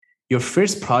your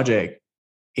first project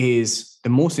is the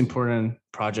most important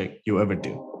project you ever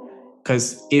do.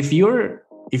 Because if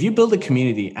you build a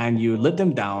community and you let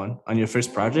them down on your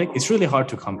first project, it's really hard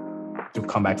to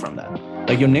come back from that.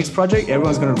 Like your next project,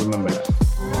 everyone's gonna remember that.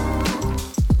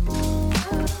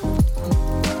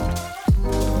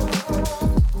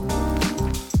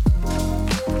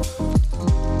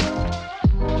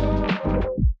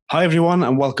 Hi everyone,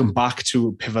 and welcome back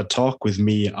to Pivot Talk with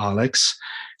me, Alex.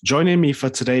 Joining me for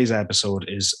today's episode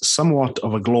is somewhat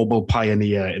of a global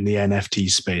pioneer in the NFT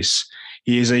space.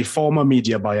 He is a former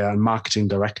media buyer and marketing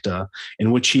director,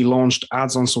 in which he launched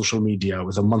ads on social media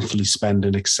with a monthly spend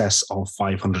in excess of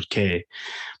 500K.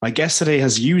 My guest today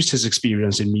has used his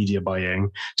experience in media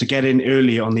buying to get in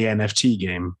early on the NFT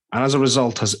game, and as a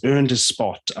result has earned his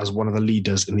spot as one of the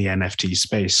leaders in the NFT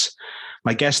space.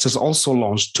 My guest has also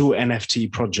launched 2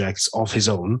 NFT projects of his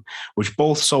own, which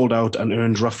both sold out and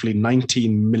earned roughly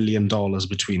 $19 million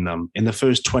between them in the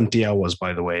first 20 hours,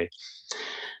 by the way.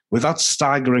 With that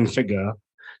staggering figure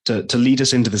to lead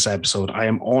us into this episode, I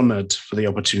am honored for the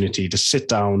opportunity to sit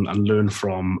down and learn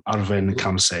from Arvin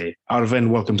Kamsay.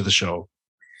 Arvin, welcome to the show.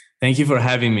 Thank you for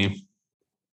having me.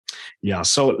 Yeah,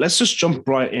 so let's just jump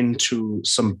right into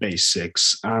some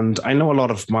basics. And I know a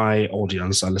lot of my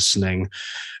audience are listening.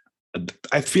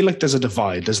 I feel like there's a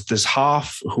divide. There's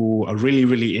half who are really,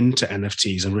 really into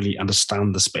NFTs and really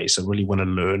understand the space and really want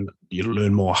to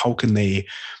learn more. How can they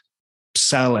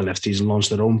sell NFTs and launch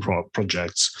their own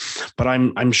projects? But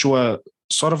I'm sure,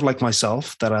 sort of like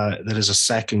myself, that there is a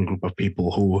second group of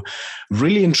people who are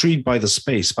really intrigued by the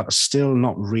space, but are still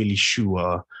not really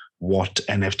sure what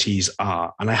NFTs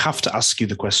are. And I have to ask you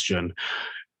the question,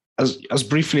 as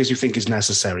briefly as you think is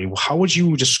necessary, how would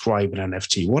you describe an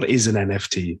NFT? What is an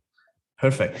NFT?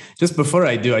 Perfect. Just before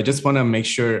I do, I just want to make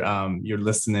sure your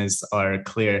listeners are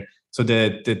clear. So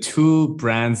the 2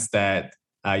 brands that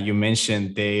you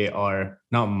mentioned, they are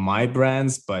not my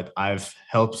brands, but I've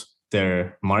helped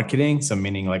their marketing. So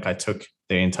meaning like I took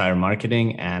their entire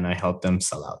marketing and I helped them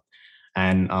sell out.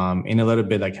 And in a little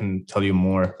bit, I can tell you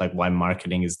more like why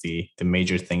marketing is the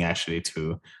major thing actually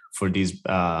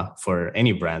for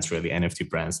any brands, really,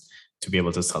 NFT brands, to be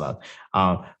able to sell out.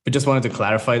 But just wanted to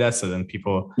clarify that so then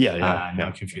people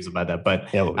not confused about that.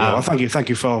 But well, thank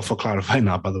you for clarifying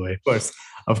that, by the way.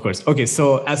 Of course. Okay,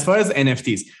 so as far as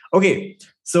NFTs,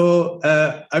 so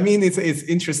I mean it's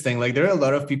interesting. Like there are a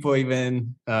lot of people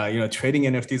even trading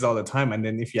NFTs all the time, and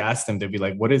then if you ask them, they'd be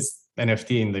like, "What is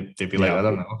NFT?" And they'd be like, "I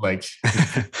don't know." Like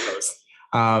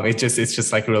it's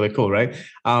just like really cool, right?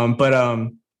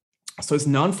 So it's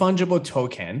non-fungible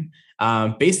token.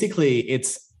 Basically,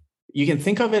 you can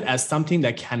think of it as something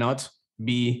that cannot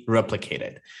be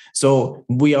replicated. So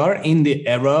we are in the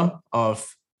era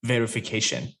of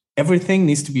verification. Everything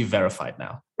needs to be verified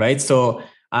now, right? So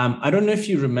I don't know if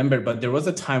you remember, but there was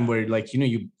a time where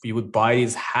you would buy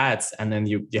these hats and then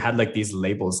you had like these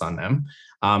labels on them.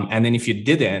 And then if you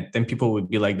didn't, then people would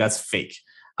be like, that's fake.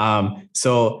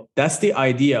 So that's the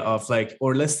idea of like,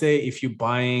 or let's say if you're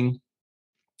buying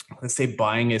a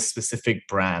specific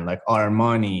brand like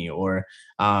Armani or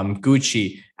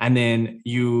Gucci, and then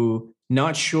you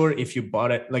not sure if you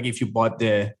bought it, like if you bought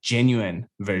the genuine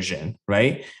version,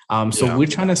 right? So we're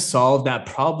trying to solve that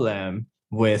problem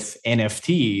with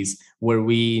NFTs, where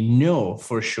we know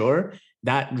for sure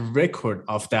that record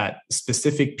of that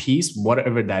specific piece,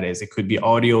 whatever that is, it could be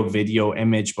audio, video,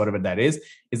 image, whatever that is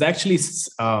actually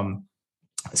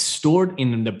stored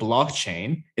in the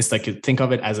blockchain. It's like, think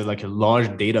of it as a large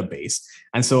database.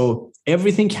 And so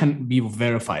everything can be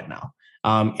verified now.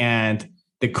 And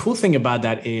the cool thing about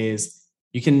that is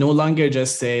you can no longer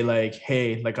just say like,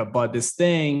 hey, like I bought this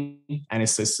thing and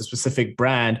it's a specific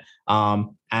brand.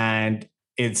 And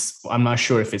I'm not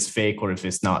sure if it's fake or if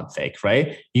it's not fake,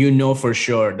 right? You know for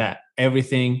sure that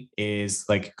everything is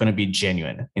like going to be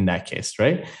genuine in that case,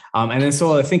 right? And then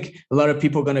so I think a lot of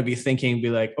people are going to be thinking, be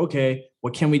like, okay,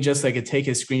 well, can we just like take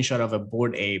a screenshot of a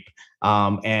Bored Ape?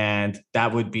 And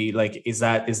that would be like, is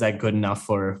that good enough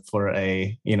for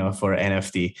an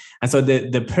NFT? And so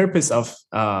the purpose of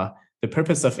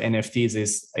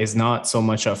NFTs is not so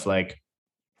much of like,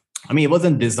 I mean, it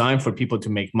wasn't designed for people to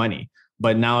make money.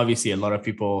 But now, obviously, a lot of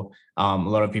people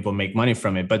make money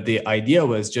from it. But the idea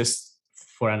was just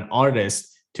for an artist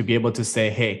to be able to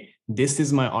say, "Hey, this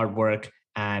is my artwork,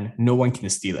 and no one can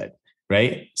steal it."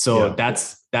 Right? So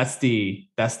that's the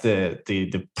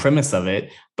premise of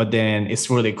it. But then it's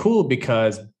really cool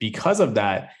because of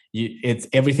that,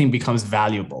 everything becomes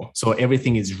valuable. So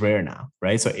everything is rare now,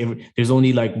 right? So there's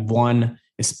only like one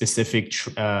specific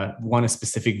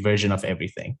version of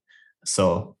everything.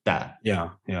 So that. Yeah.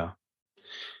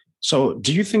 So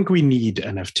do you think we need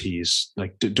NFTs?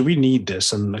 Like, do we need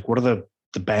this? And like, what are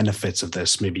the benefits of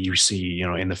this? Maybe you see,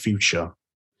 in the future.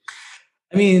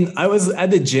 I mean, I was at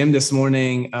the gym this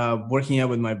morning, working out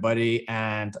with my buddy,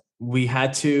 and we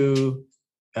had to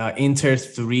enter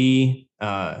three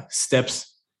steps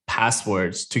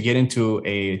passwords to get into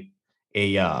a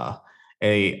uh,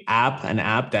 an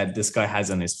app that this guy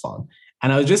has on his phone.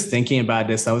 And I was just thinking about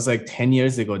this. I was like, 10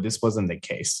 years ago, this wasn't the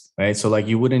case, right? So like,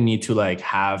 you wouldn't need to like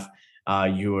have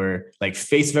your like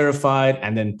face verified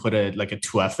and then put a like a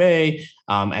 2FA,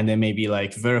 and then maybe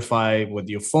like verify with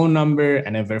your phone number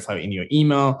and then verify in your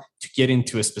email to get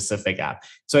into a specific app.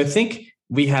 So I think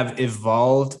we have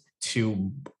evolved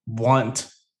to want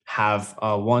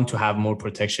to have more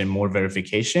protection, more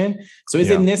verification. So is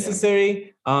it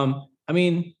necessary? I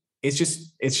mean, it's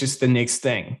just the next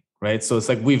thing, right? So it's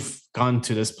like we've gone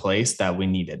to this place that we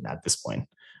needed at this point.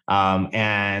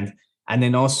 And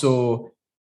then also,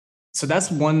 so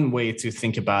that's one way to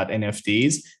think about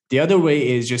NFTs. The other way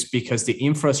is just because the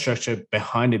infrastructure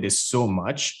behind it is so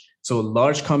much. So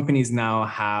large companies now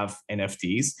have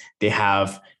NFTs. They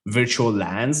have virtual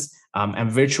lands,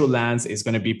 and virtual lands is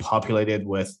going to be populated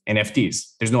with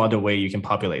NFTs. There's no other way you can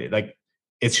populate it. Like,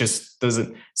 it's just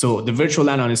doesn't. So the virtual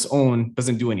land on its own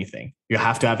doesn't do anything. You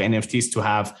have to have NFTs to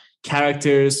have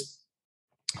characters,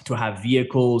 to have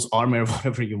vehicles, armor,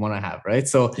 whatever you want to have, right?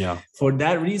 So for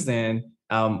that reason,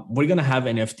 we're going to have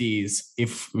NFTs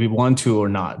if we want to or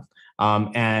not.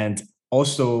 And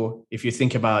also, if you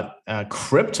think about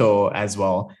crypto as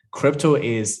well, crypto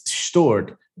is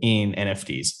stored in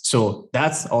NFTs. So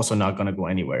that's also not going to go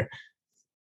anywhere.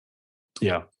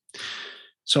 Yeah.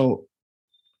 So,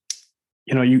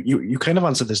 you kind of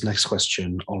answered this next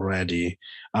question already,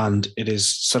 and it is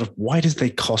sort of, why does they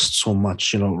cost so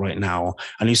much, right now?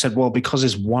 And you said, well, because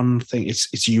it's one thing,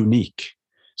 it's unique.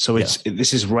 So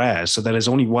this is rare. So there is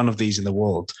only one of these in the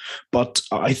world. But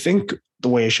I think the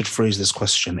way I should phrase this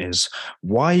question is,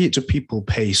 why do people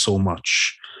pay so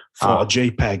much for a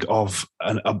JPEG of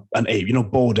an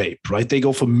ape, Bored Ape, right? They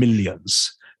go for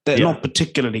millions. They're not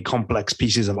particularly complex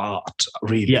pieces of art,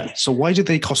 really. Yeah. So why do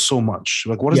they cost so much?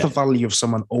 Like, what is the value of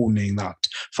someone owning that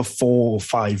for $4 or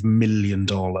 $5 million?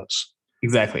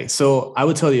 Exactly. So I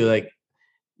would tell you, like,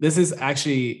 this is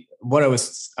actually what I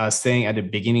was saying at the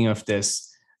beginning of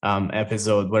this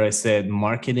episode, where I said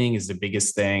marketing is the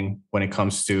biggest thing when it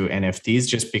comes to NFTs,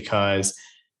 just because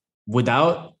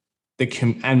without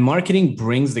and marketing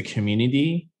brings the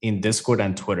community in Discord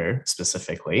and Twitter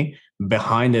specifically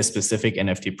behind a specific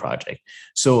NFT project.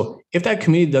 So if that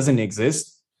community doesn't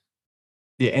exist,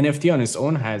 the NFT on its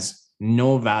own has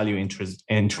no value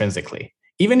intrinsically.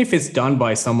 Even if it's done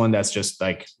by someone that's just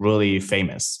like really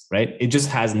famous, right? It just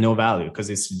has no value because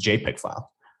it's a JPEG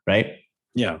file, right?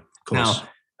 Yeah, of course.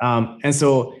 Now, and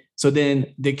so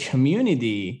then the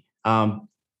community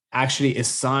actually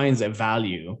assigns a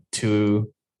value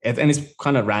to it, and it's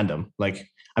kind of random. Like,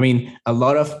 I mean,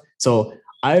 so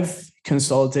I've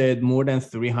consulted more than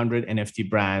 300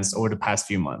 NFT brands over the past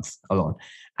few months alone.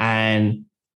 And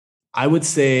I would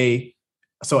say,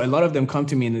 so a lot of them come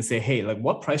to me and they say, hey, like,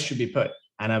 what price should be put?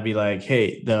 And I'd be like,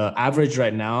 hey, the average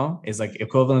right now is like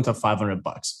equivalent of $500.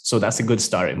 So that's a good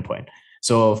starting point.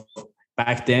 So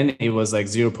back then it was like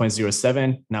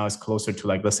 0.07. Now it's closer to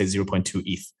like, let's say 0.2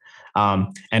 ETH.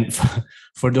 And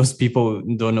for those people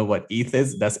who don't know what ETH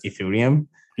is, that's Ethereum.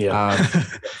 Yeah.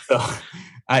 So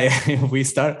we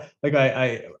start like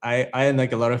I and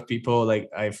like a lot of people, like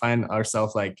I find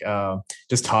ourselves like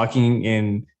just talking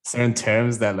in certain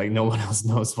terms that like no one else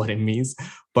knows what it means.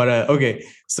 But okay,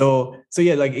 so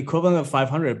yeah, like equivalent of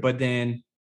 500. But then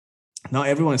not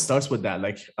everyone starts with that.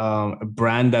 Like a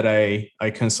brand that I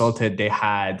consulted, they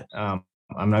had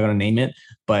I'm not gonna name it,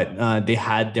 but they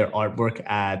had their artwork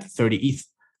at 30 ETH.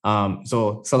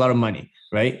 So it's a lot of money,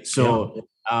 right? So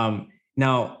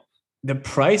now the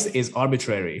price is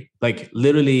arbitrary. Like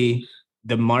literally,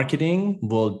 the marketing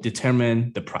will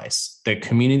determine the price. The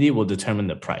community will determine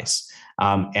the price.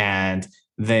 And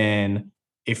then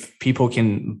if people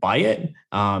can buy it,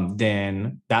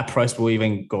 then that price will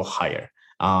even go higher.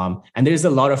 And there's a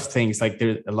lot of things, like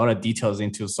there's a lot of details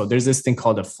into. So there's this thing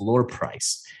called a floor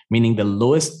price, meaning the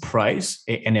lowest price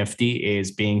a NFT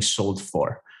is being sold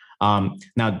for.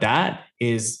 Now that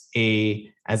is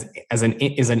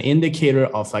an indicator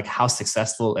of like how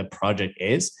successful a project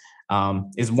is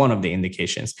one of the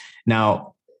indications.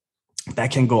 Now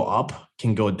that can go up,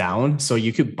 can go down. So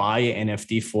you could buy an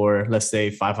NFT for, let's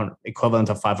say, 500, equivalent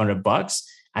of $500,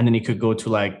 and then it could go to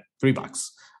like $3.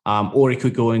 Or it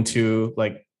could go into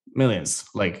like millions.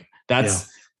 Like that's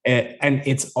and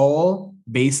it's all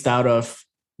based out of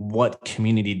what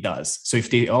community does. So if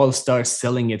they all start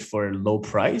selling it for a low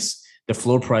price, the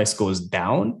floor price goes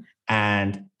down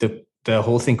and the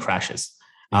whole thing crashes.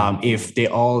 If they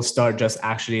all start just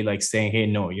actually like saying, hey,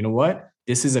 no, you know what?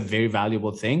 This is a very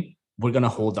valuable thing. We're going to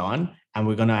hold on and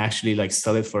we're going to actually like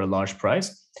sell it for a large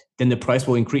price, then the price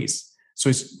will increase. So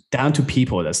it's down to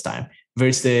people this time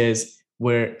versus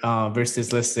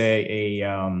let's say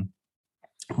a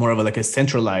more of a, like a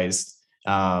centralized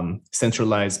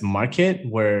market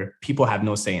where people have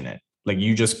no say in it. Like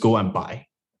you just go and buy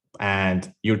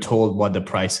and you're told what the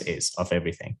price is of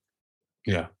everything.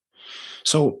 Yeah.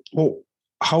 So, well,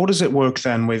 how does it work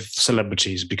then with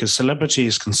celebrities? Because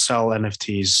celebrities can sell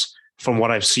NFTs, from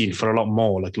what I've seen, for a lot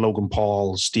more, like Logan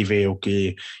Paul, Steve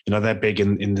Aoki, they're big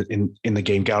in the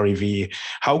game, Gary Vee.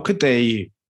 How could they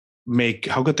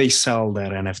sell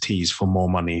their NFTs for more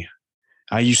money?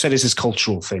 You said it's this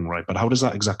cultural thing, right? But how does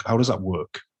that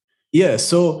work? Yeah.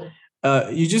 So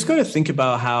you just got to think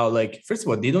about how, like, first of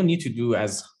all, they don't need to do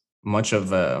as much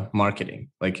of marketing.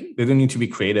 Like they don't need to be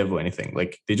creative or anything.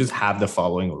 Like they just have the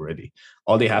following already.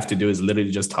 All they have to do is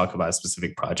literally just talk about a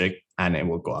specific project and it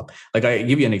will go up. Like I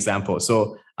give you an example.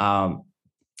 So I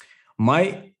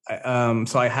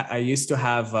used to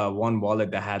have one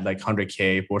wallet that had like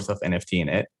 100K worth of NFT in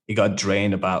it. It got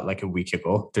drained about like a week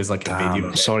ago. There's like a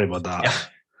video. Sorry about that.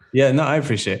 Yeah, no, I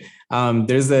appreciate it.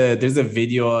 There's a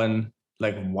video on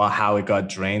like how it got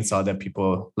drained so that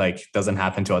people like doesn't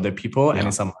happen to other people. And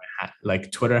it's on my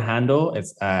like Twitter handle.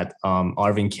 It's at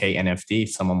Arvin K NFT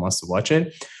if someone wants to watch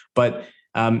it. But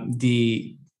I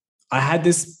had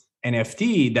this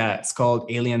NFT that's called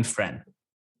Alien Friend.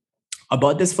 I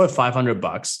bought this for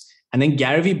 $500, and then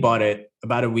Gary Vee bought it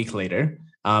about a week later,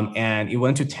 and it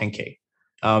went to 10K.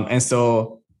 And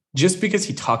so just because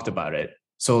he talked about it,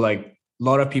 so like a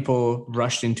lot of people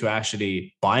rushed into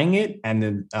actually buying it, and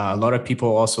then a lot of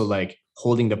people also like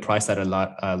holding the price at a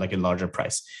larger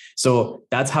price. So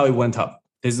that's how it went up.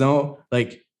 There's no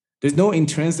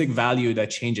intrinsic value that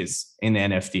changes in the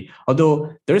NFT.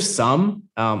 Although there's some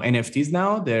NFTs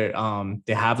now,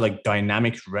 they have like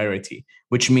dynamic rarity,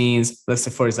 which means, let's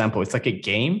say, for example, it's like a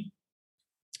game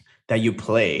that you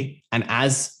play. And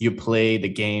as you play the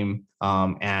game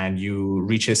and you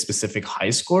reach a specific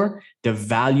high score, the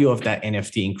value of that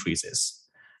NFT increases.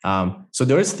 So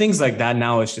there's things like that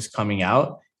now. It's just coming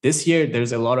out. This year,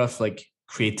 there's a lot of like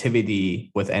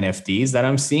creativity with NFTs that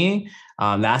I'm seeing.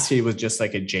 Last year it was just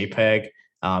like a JPEG,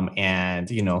 and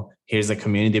here's a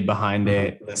community behind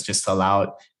it. Let's just sell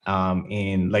out.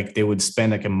 And like they would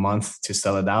spend like a month to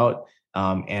sell it out,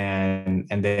 and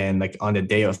then like on the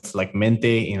day of like mint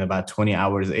day, in about 20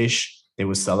 hours ish, they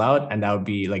would sell out, and that would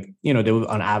be like they would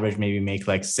on average maybe make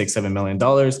like $6-7 million,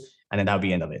 and then that would be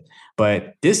the end of it.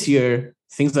 But this year,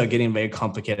 things are getting very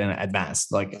complicated and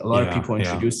advanced. Like a lot of people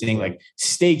introducing like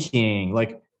staking,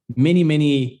 like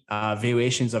many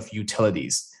variations of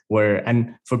utilities.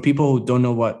 And for people who don't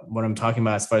know what I'm talking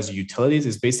about as far as utilities,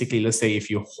 is basically, let's say if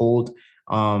you hold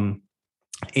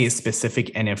a specific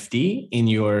NFT in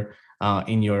your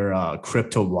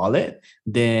crypto wallet,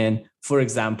 then for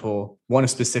example, one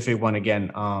specific one,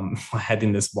 again, I had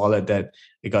in this wallet that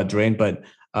it got drained, but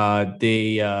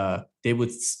they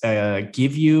would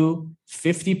give you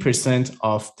 50%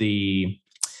 of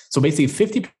so basically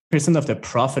 50% of the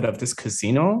profit of this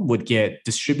casino would get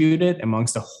distributed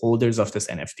amongst the holders of this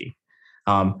NFT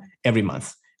every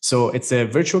month. So it's a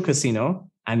virtual casino,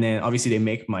 and then obviously they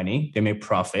make money, they make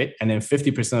profit, and then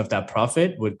 50% of that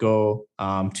profit would go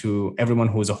to everyone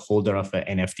who is a holder of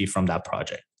an NFT from that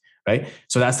project, right?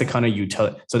 So that's the kind of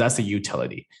utility. So that's the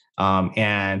utility,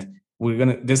 and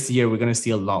this year we're gonna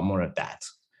see a lot more of that.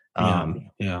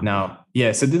 Now,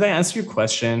 so did I answer your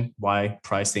question? Why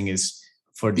pricing is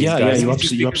for these guys? You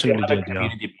absolutely did.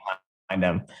 Community behind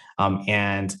them,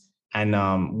 and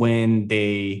when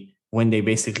they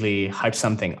basically hype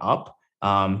something up,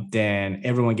 then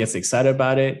everyone gets excited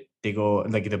about it. They go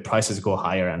like the prices go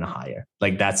higher and higher.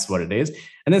 Like that's what it is.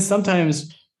 And then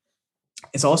sometimes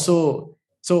it's also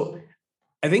so.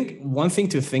 I think one thing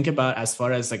to think about as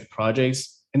far as like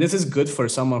projects. And this is good for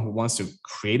someone who wants to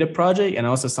create a project and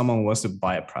also someone who wants to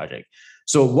buy a project.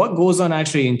 So what goes on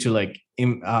actually into like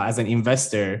as an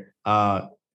investor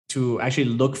to actually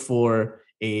look for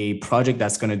a project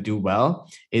that's going to do well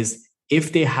is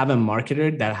if they have a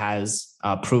marketer that has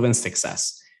proven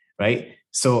success, right?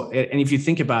 So, and if you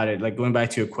think about it, like going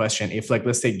back to your question, if like,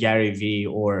 let's say Gary Vee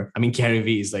Gary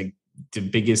Vee is like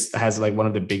has like one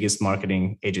of the biggest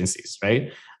marketing agencies,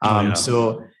 right?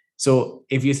 So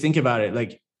if you think about it,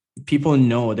 like people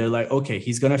know, they're like, okay,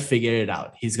 he's going to figure it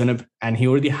out. And he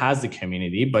already has the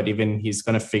community, but even he's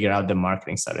going to figure out the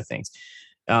marketing side of things.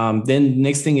 Then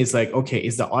next thing is like, okay,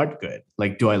 is the art good?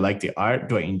 Like, do I like the art?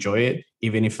 Do I enjoy it?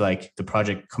 Even if like the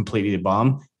project completely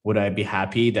bomb, would I be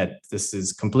happy that this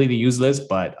is completely useless,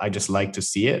 but I just like to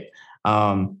see it?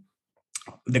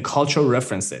 The cultural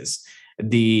references,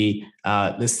 the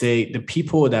let's say the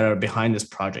people that are behind this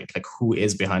project, like who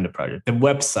is behind the project, the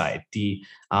website, the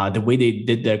way they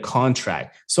did their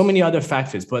contract, so many other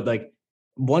factors. But like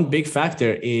one big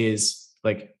factor is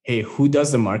like, hey, who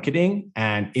does the marketing,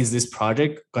 and is this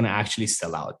project going to actually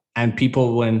sell out? And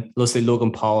people, when let's say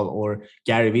Logan Paul or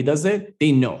Gary Vee does it,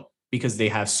 they know because they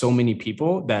have so many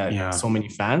people, that so many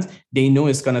fans, they know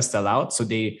it's going to sell out. So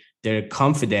they're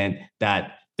confident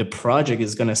that the project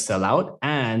is going to sell out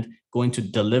and going to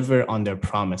deliver on their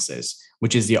promises,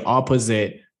 which is the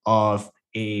opposite of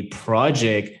a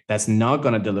project that's not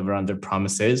going to deliver on their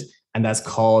promises, and that's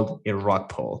called a rug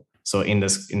pull. So in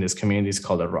this community, it's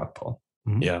called a rug pull.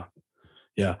 Mm-hmm.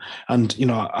 Yeah. And,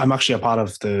 I'm actually a part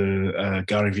of the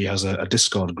Gary Vee has a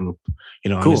Discord group,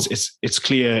 cool. And it's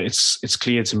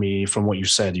clear to me from what you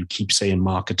said. You keep saying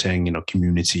marketing,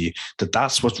 community,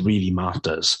 that's what really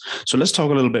matters. So let's talk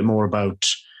a little bit more about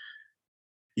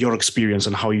your experience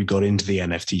and how you got into the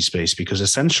NFT space, because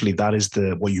essentially that is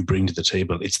what you bring to the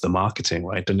table. It's the marketing,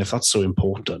 right? And if that's so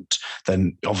important,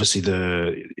 then obviously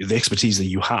the expertise that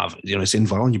you have, it's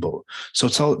invaluable. So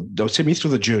take me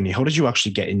through the journey. How did you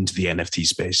actually get into the NFT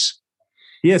space?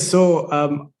 Yeah.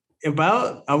 So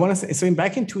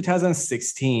back in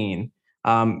 2016,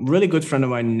 really good friend of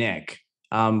mine, Nick,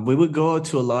 we would go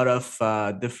to a lot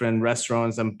of different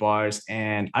restaurants and bars,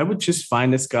 and I would just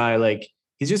find this guy, like,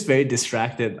 he's just very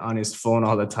distracted on his phone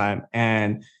all the time.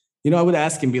 And, I would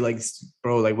ask him, be like,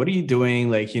 bro, like, what are you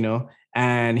doing? Like,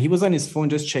 and he was on his phone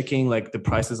just checking like the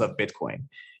prices of Bitcoin.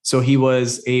 So he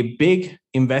was a big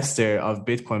investor of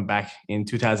Bitcoin back in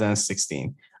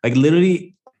 2016. Like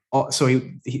literally, so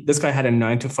this guy had a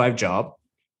 9-to-5 job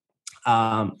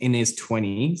in his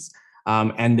 20s.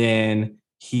 And then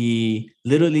he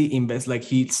literally like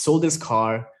he sold his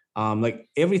car, like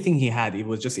everything he had, it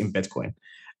was just in Bitcoin.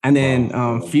 And then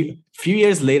few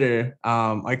years later,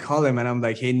 I call him and I'm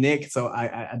like, hey, Nick. So I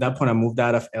at that point, I moved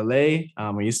out of LA.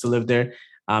 I used to live there.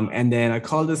 And then I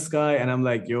called this guy and I'm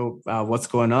like, yo, what's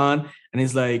going on? And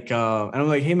he's like, and I'm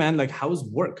like, hey, man, like, how's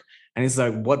work? And he's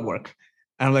like, what work?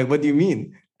 And I'm like, what do you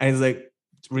mean? And he's like,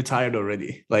 retired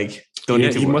already. Like, don't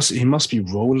need to work. He must be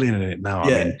rolling in it now.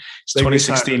 Yeah. I mean, it's like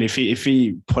 2016. If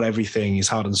he put everything, his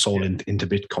heart and soul into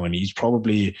Bitcoin, he's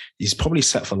probably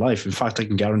set for life. In fact, I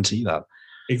can guarantee that.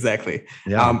 Exactly.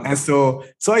 Yeah. And so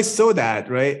I saw that,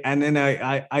 right? And then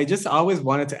I just always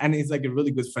wanted to, and he's like a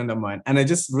really good friend of mine. And I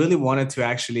just really wanted to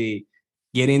actually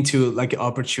get into like an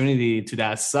opportunity to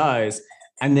that size.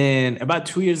 And then about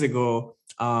 2 years ago,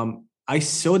 I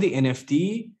saw the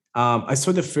NFT. I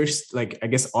saw the first, like, I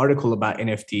guess, article about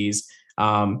NFTs.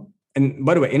 And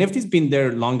by the way, NFTs been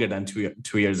there longer than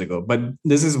two years ago, but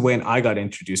this is when I got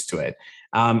introduced to it.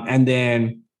 And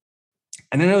then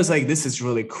I was like, this is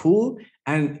really cool.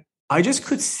 And I just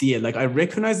could see it. Like, I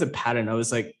recognized the pattern. I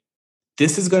was like,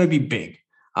 this is going to be big.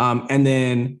 And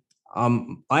then I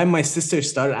and my sister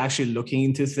started actually looking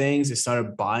into things. We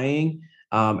started buying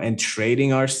and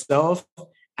trading our stuff.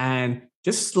 And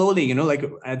just slowly, like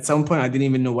at some point, I didn't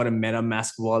even know what a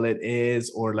MetaMask wallet is,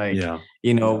 or like,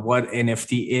 what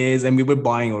NFT is. And we were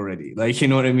buying already. Like, you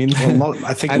know what I mean? Well,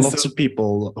 I think lots of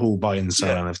people who buy and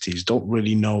sell NFTs don't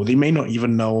really know. They may not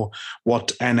even know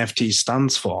what NFT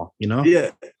stands for, Yeah,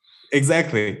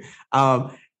 exactly.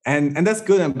 And that's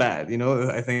good and bad,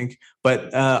 I think.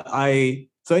 But I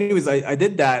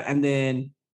did that. And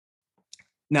then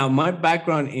now my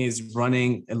background is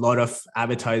running a lot of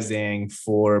advertising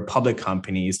for public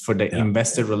companies for the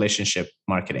investor relationship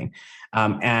marketing.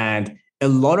 And a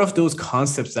lot of those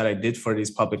concepts that I did for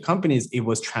these public companies, it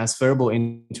was transferable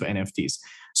into NFTs.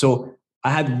 So I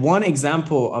had one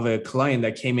example of a client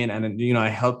that came in and, I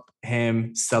helped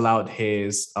him sell out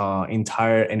his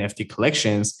entire NFT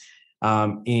collections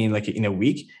in a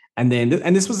week. And then,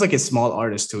 this was like a small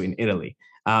artist too in Italy.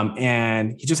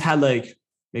 And he just had like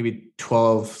maybe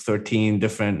 12, 13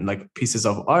 different like pieces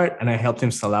of art. And I helped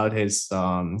him sell out his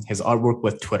artwork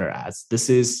with Twitter ads. This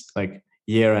is like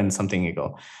year and something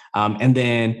ago. And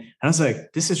I was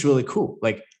like, this is really cool.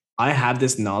 Like, I have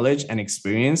this knowledge and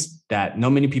experience that not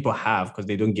many people have, because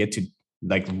they don't get to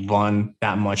like run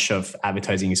that much of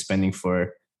advertising spending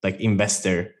for like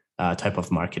investor type of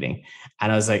marketing.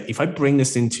 And I was like, if I bring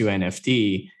this into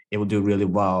NFT, it will do really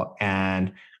well.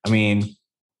 And I mean,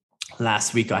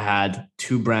 last week I had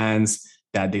 2 brands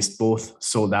that they both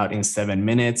sold out in 7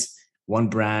 minutes. One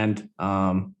brand,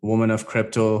 Woman of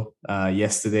Crypto,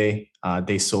 yesterday,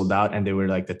 they sold out and they were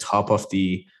like the top of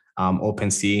the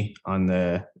OpenSea on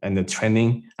the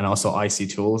trending, and also IC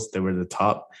Tools. They were the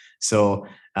top. So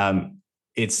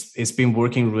it's been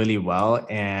working really well,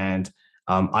 and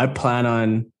I plan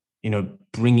on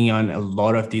bringing on a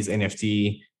lot of these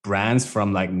NFT brands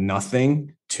from like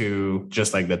nothing to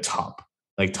just like the top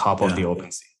of the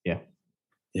OpenSea. Yeah.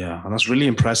 Yeah, and that's really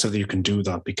impressive that you can do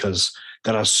that, because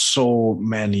there are so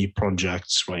many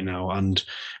projects right now, and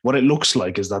what it looks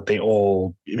like is that they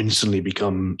all instantly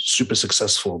become super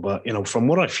successful. But from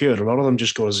what I've heard, a lot of them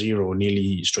just go zero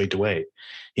nearly straight away.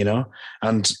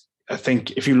 And I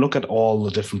think if you look at all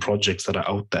the different projects that are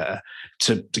out there,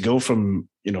 to go from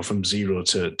zero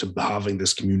to having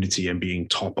this community and being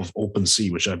top of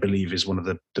OpenSea, which I believe is one of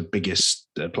the biggest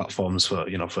platforms for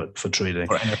trading.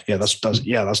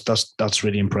 That's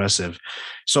really impressive.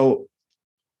 So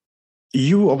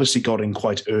you obviously got in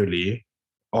quite early,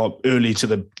 or early to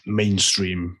the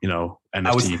mainstream,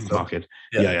 NFT market.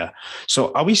 Yeah.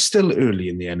 So are we still early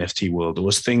in the NFT world, or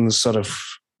was things sort of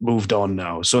moved on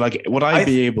now? So like, would I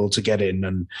be able to get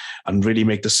in and really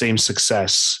make the same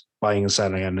success buying and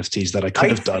selling NFTs that I could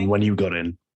have done when you got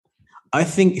in? I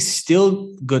think it's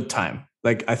still good time.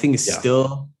 Like, I think it's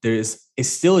still is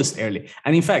early.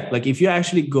 And in fact, like if you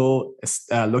actually go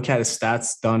look at the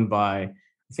stats done by,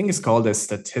 I think it's called a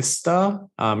Statista.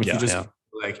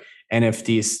 Like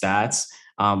NFT stats,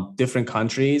 different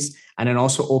countries, and then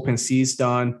also OpenSea's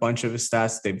done a bunch of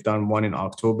stats. They've done one in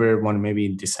October, one maybe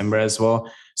in December as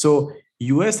well. So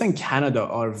US and Canada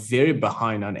are very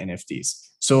behind on NFTs.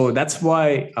 So that's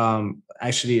why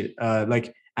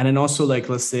and then also like,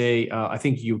 let's say, I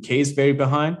think UK is very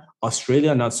behind.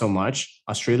 Australia, not so much.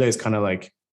 Australia is kind of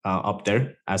like up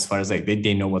there as far as like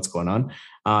they know what's going on.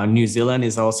 New Zealand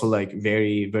is also like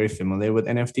very, very familiar with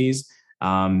NFTs.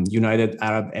 United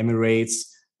Arab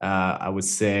Emirates, I would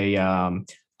say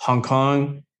Hong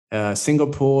Kong,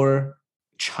 Singapore,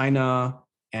 China,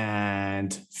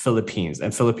 and Philippines.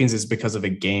 And Philippines is because of a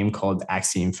game called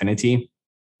Axie Infinity.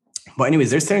 But anyways,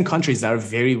 there's certain countries that are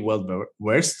very well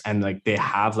versed, and like they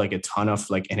have like a ton of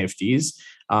like NFTs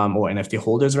or NFT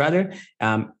holders rather.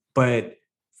 But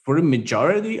for the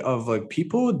majority of like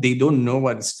people, they don't know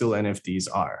what still NFTs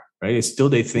are, right? It's still,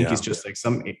 they think it's just like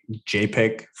some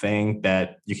JPEG thing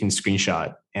that you can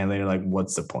screenshot, and they're like,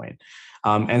 what's the point?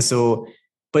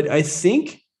 But I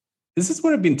think this is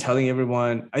what I've been telling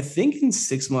everyone. I think in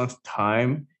 6 months'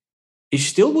 time, it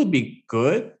still would be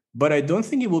good, but I don't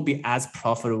think it will be as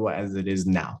profitable as it is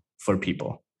now for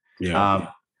people.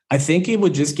 I think it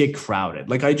would just get crowded.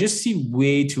 Like, I just see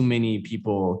way too many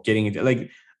people getting into, like,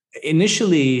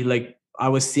 initially, like I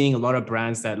was seeing a lot of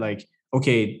brands that like,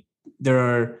 okay, there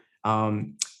are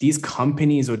these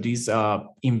companies or these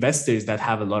investors that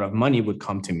have a lot of money would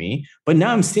come to me. But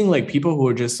now I'm seeing like people who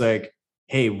are just like,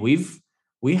 hey,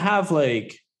 we have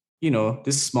like,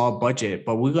 this small budget,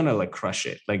 but we're gonna like crush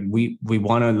it. Like we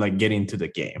want to like get into the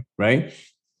game, right?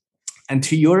 And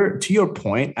to your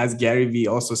point, as Gary Vee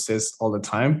also says all the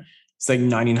time, it's like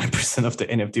 99% of the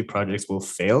NFT projects will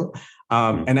fail.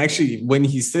 And actually, when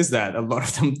he says that, a lot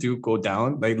of them do go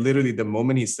down. Like literally, the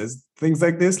moment he says things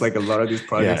like this, like a lot of these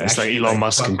projects, it's like Elon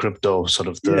Musk and crypto, sort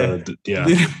of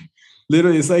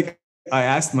Literally, it's like I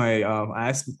asked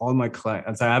all my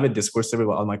clients. I have a Discord server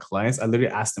with all my clients. I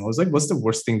literally asked them, I was like, what's the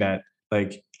worst thing that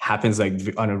like happens like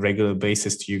on a regular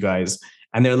basis to you guys?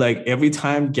 And they're like, every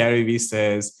time Gary Vee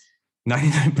says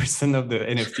 99% of the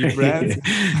NFT brands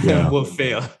will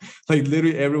fail. Like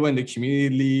literally everyone in the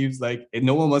community leaves, like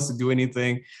no one wants to do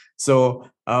anything. So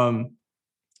but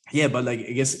like,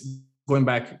 I guess going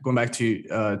back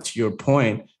to your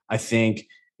point, I think,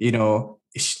 it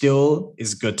still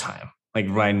is good time. Like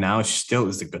right now, still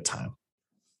is a good time.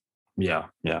 Yeah.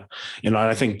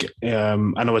 I think I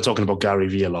know we're talking about Gary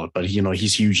Vee a lot, but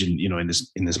he's huge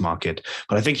in this market.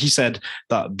 But I think he said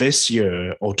that this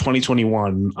year, or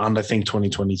 2021, and I think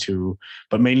 2022,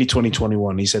 but mainly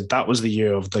 2021, he said that was the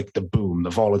year of like the boom, the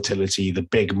volatility, the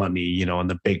big money, and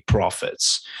the big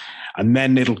profits. And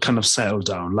then it'll kind of settle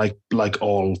down, like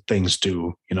all things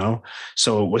do,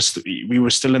 So we were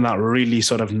still in that really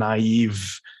sort of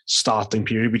naive starting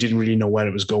period. We didn't really know where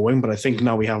it was going, but I think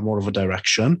now we have more of a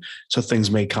direction, so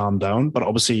things may calm down. But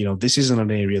obviously, this isn't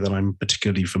an area that I'm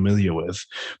particularly familiar with.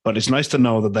 But it's nice to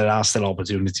know that there are still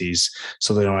opportunities,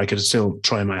 so that I could still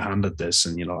try my hand at this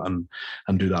and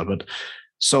and do that. But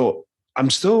so I'm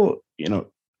still,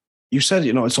 you said,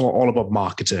 it's all about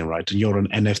marketing, right? And you're an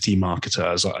NFT marketer,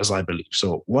 as I believe.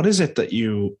 So what is it that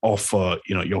you offer,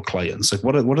 your clients? Like,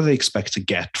 what do they expect to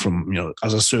get from,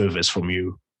 as a service from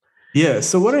you? Yeah.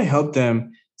 So what I help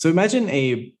them. So imagine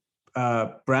a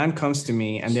brand comes to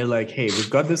me and they're like, hey, we've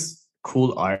got this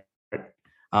cool art.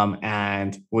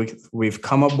 And we've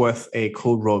come up with a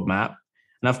cool roadmap.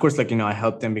 And of course, I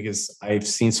help them because I've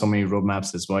seen so many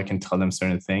roadmaps as well. I can tell them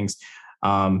certain things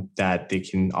that they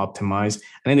can optimize.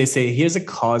 And then they say, here's a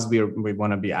cause we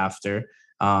want to be after.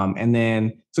 And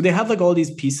then, so they have like all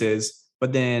these pieces,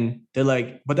 but then they're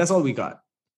like, but that's all we got.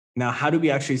 Now, how do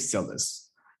we actually sell this?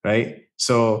 Right.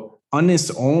 So on its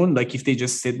own, like if they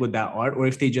just sit with that art or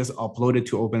if they just upload it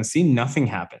to OpenSea, nothing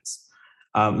happens.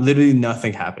 Literally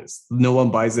nothing happens. No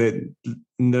one buys it,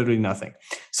 literally nothing.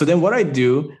 So then what I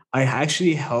do, I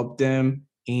actually help them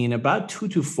in about 2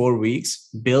 to 4 weeks,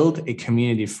 build a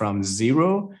community from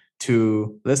zero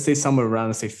to, let's say somewhere around,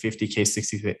 let's say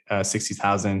 50K,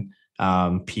 60,000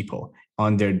 people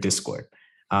on their Discord,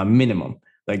 minimum.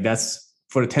 Like that's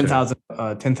for a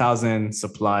 10,000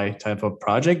 supply type of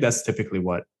project. That's typically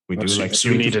what we do. So, so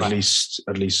you need at least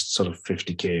sort of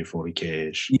 50K,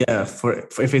 40K-ish. Yeah, for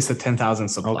if it's a 10,000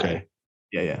 supply. Okay.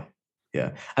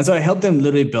 Yeah. And so I help them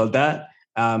literally build that.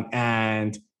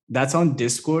 And that's on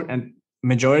Discord. And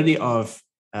majority of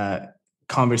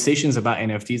conversations about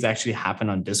NFTs actually happen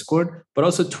on Discord, but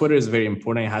also Twitter is very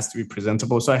important. It has to be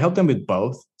presentable. So I help them with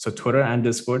both. So Twitter and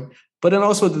Discord. But then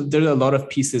also there's a lot of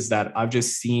pieces that I've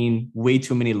just seen way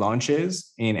too many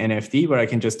launches in NFT where I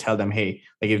can just tell them, hey,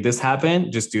 like if this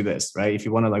happened, just do this, right? If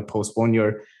you want to like postpone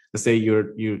let's say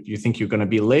you think you're going to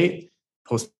be late,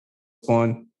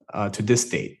 postpone to this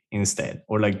date instead,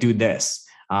 or like do this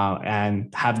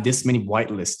and have this many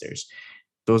whitelisters.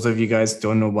 Those of you guys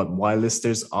don't know what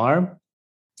whitelisters are.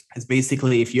 It's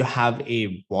basically if you have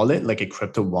a wallet, like a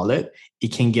crypto wallet,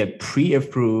 it can get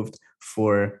pre-approved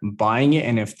for buying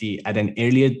an NFT at an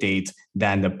earlier date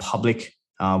than the public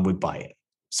would buy it.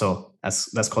 So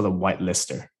that's called a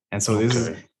whitelister. And so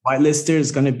this whitelister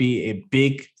is going to be a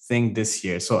big thing this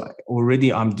year. So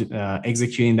already I'm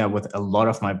executing that with a lot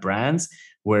of my brands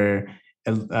where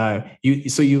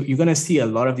you're going to see a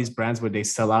lot of these brands where they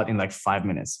sell out in like 5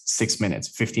 minutes, 6 minutes,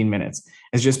 15 minutes.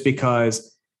 It's just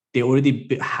because they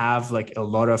already have like a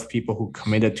lot of people who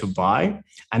committed to buy.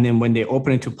 And then when they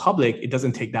open it to public, it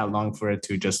doesn't take that long for it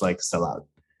to just like sell out.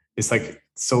 It's like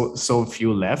so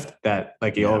few left that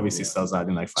like it obviously sells out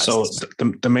in like 5 So 6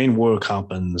 minutes. the main work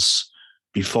happens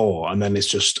before, and then it's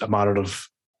just a matter of,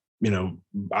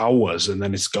 hours, and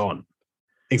then it's gone.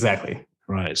 Exactly.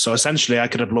 Right. So essentially I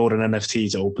could upload an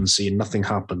NFT to OpenSea and nothing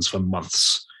happens for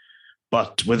months.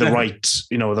 But with the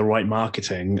right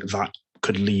marketing, that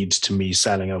could lead to me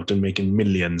selling out and making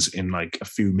millions in like a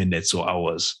few minutes or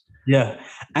hours. Yeah.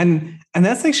 And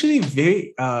that's actually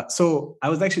very, so I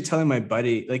was actually telling my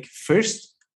buddy, like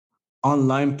first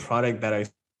online product that I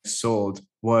sold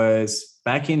was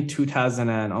back in 2000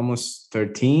 and almost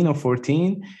 13 or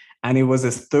 14. And it was a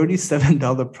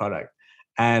 $37 product.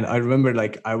 And I remember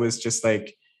like, I was just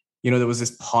like, there was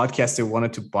this podcast that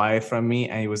wanted to buy from me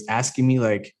and he was asking me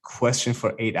like question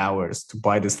for 8 hours to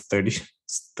buy this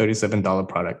 $37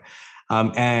 product.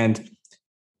 And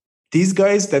these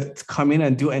guys that come in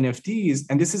and do NFTs,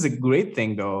 and this is a great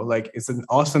thing though, like it's an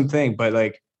awesome thing, but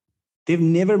like they've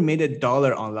never made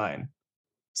 $1 online.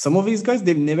 Some of these guys,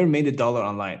 they've never made $1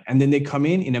 online. And then they come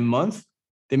in a month,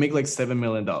 they make like $7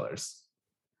 million.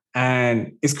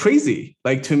 And it's crazy.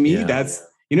 Like to me, that's,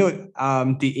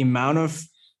 the amount of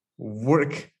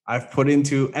work I've put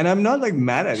into, and I'm not like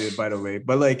mad at it, by the way,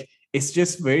 but like, it's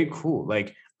just very cool.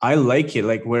 Like I like it.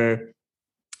 Like where,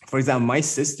 for example, my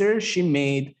sister, she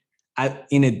made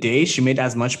in a day, she made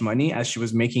as much money as she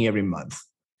was making every month,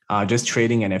 just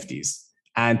trading NFTs.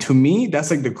 And to me,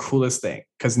 that's like the coolest thing.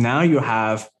 Cause now you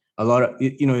have a lot of,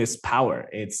 it's power.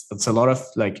 It's a lot of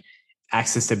like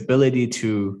accessibility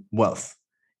to wealth,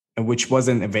 which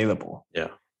wasn't available. Yeah.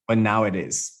 But now it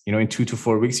is, in 2 to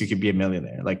 4 weeks, you could be a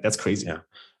millionaire. Like that's crazy. Yeah.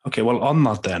 Okay. Well, on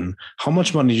that then, how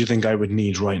much money do you think I would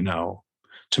need right now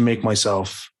to make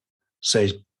myself,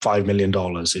 say, $5 million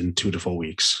in 2 to 4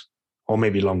 weeks, or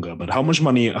maybe longer? But how much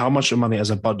money as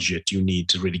a budget do you need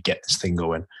to really get this thing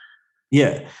going?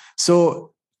 Yeah.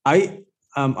 So I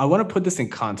want to put this in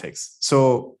context.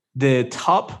 So the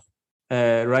top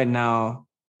right now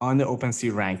on the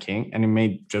OpenSea ranking, and it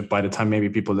may just by the time maybe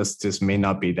people listen to this may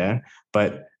not be there,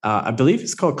 but I believe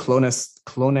it's called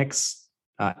Clonex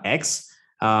X.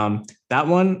 That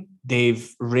one,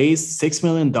 they've raised $6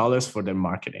 million for their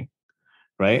marketing,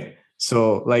 right?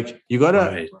 So like you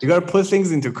gotta put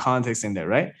things into context in there,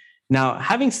 right? Now,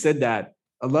 having said that,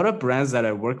 a lot of brands that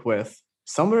I work with,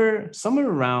 somewhere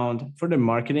around for the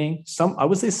marketing, I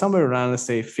would say somewhere around, let's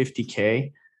say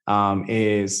 50K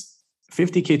is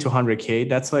 50K to 100K.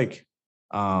 That's like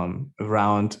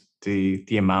around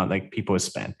the amount like people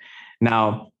spend.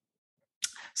 Now,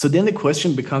 so then the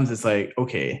question becomes, it's like,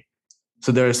 okay,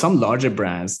 So there are some larger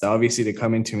brands that obviously they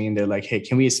come into me and they're like, hey,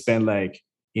 can we spend like,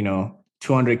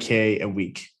 200K a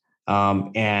week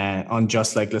and on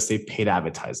just like, let's say paid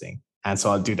advertising. And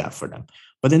so I'll do that for them.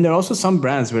 But then there are also some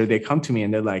brands where they come to me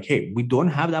and they're like, hey, we don't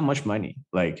have that much money.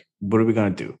 Like, what are we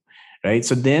going to do? Right.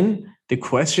 So then the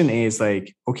question is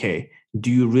like, okay, do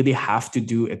you really have to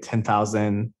do a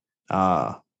 10,000,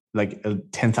 like a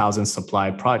 10,000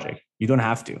 supply project? You don't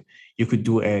have to. You could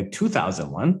do a 2,000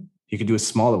 one. You could do a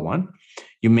smaller one.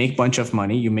 You make a bunch of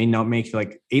money. You may not make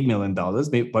like $8 million,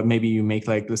 but maybe you make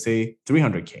like, let's say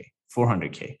 300K,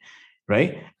 400K,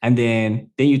 right? And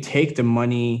then you take the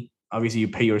money, obviously you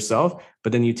pay yourself,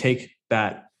 but then you take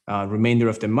that remainder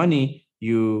of the money,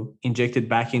 you inject it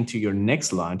back into your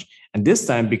next launch. And this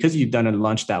time, because you've done a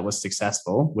launch that was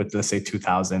successful with, let's say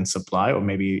 2,000 supply, or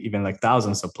maybe even like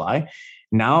 1,000 supply,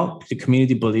 now the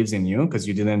community believes in you because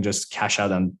you didn't just cash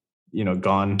out and,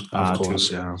 gone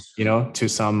to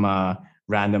some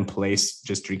random place,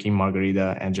 just drinking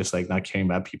margarita and just like not caring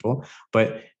about people.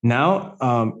 But now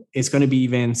it's going to be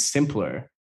even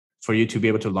simpler for you to be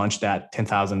able to launch that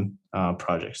 10,000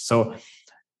 project. So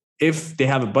if they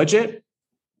have a budget,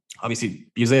 obviously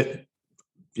use it,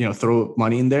 throw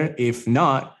money in there. If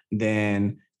not,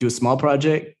 then do a small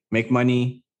project, make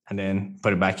money, and then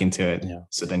put it back into it. Yeah.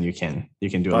 So then you can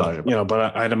do a larger project.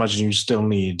 But I'd imagine you still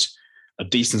need a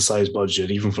decent sized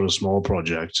budget, even for a small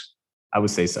project. I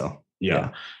would say so. Yeah.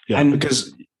 And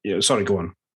because, sorry, go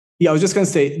on. Yeah, I was just going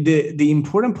to say the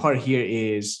important part here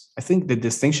is, I think the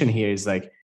distinction here is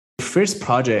like, the first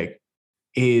project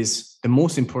is the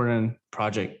most important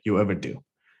project you ever do.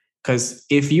 Because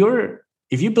if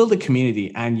you build a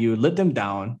community and you let them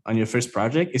down on your first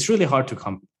project, it's really hard to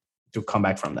come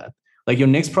back from that. Like your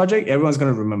next project, everyone's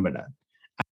going to remember that.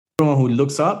 Everyone who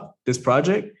looks up this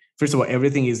project, first of all,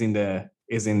 everything is in the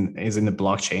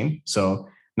blockchain, so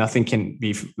nothing can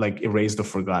be like erased or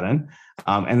forgotten.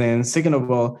 And then second of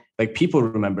all, like people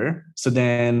remember. So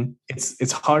then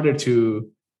it's harder to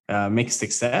make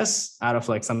success out of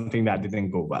like something that didn't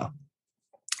go well.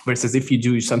 Versus if you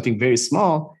do something very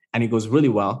small and it goes really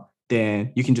well,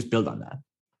 then you can just build on that.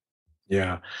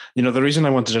 Yeah. The reason I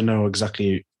wanted to know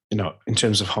exactly, in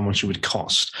terms of how much it would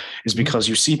cost is because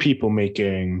you see people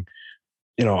making,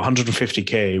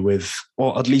 150K with,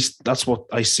 or at least that's what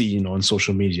I see, on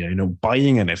social media,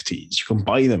 buying NFTs. You can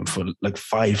buy them for like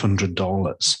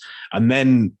 $500 and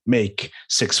then make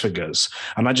six figures.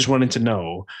 And I just wanted to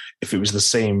know if it was the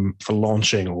same for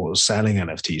launching or selling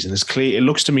NFTs. And it's clear, it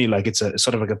looks to me like it's a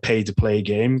sort of like a pay to play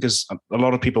game, because a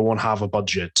lot of people won't have a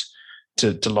budget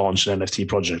to launch an NFT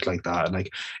project like that. And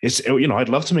like, it's, I'd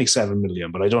love to make 7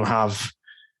 million, but I don't have,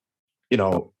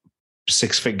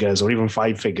 six figures or even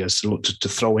 5 figures to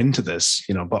throw into this,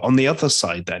 but on the other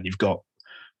side, then you've got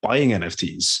buying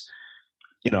NFTs,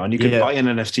 and you can buy an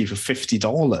NFT for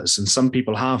 $50, and some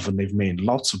people have, and they've made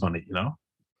lots of money,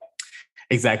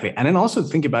 Exactly. And then also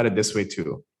think about it this way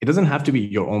too. It doesn't have to be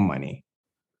your own money.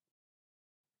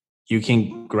 You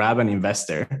can grab an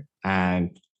investor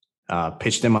and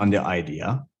pitch them on the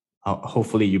idea.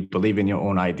 Hopefully you believe in your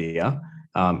own idea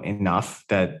enough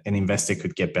that an investor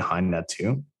could get behind that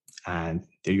too. And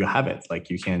there you have it.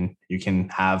 Like you can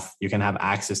have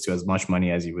access to as much money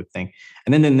as you would think.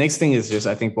 And then the next thing is just,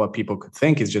 I think what people could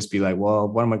think is just be like, well,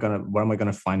 where am I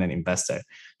gonna find an investor?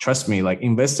 Trust me, like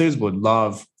investors would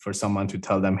love for someone to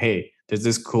tell them, hey, there's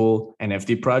this cool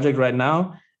NFT project right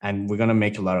now, and we're gonna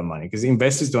make a lot of money. Because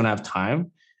investors don't have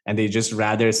time, and they just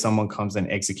rather someone comes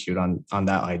and execute on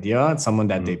that idea, someone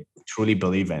that they truly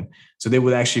believe in. So they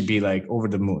would actually be like over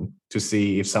the moon to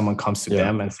see if someone comes to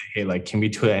them and say, hey, like, can we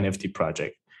do an NFT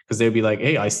project? Because they'd be like,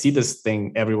 hey, I see this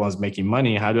thing, everyone's making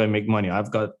money. How do I make money?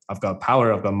 I've got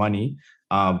power, I've got money,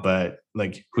 but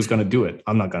like, who's going to do it?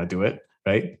 I'm not going to do it,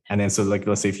 right? And then so like,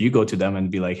 let's say if you go to them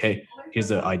and be like, hey, here's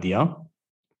the idea,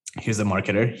 here's the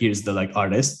marketer, here's the like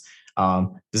artist,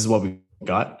 this is what we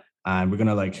got, and we're going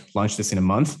to like launch this in a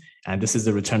month, and this is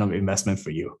the return of investment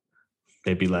for you.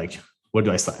 They'd be like, where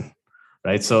do I sign?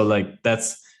 Right? So like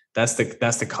that's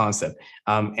the concept.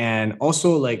 And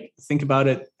also like think about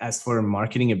it as for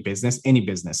marketing a business, any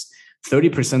business,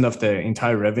 30% of the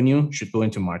entire revenue should go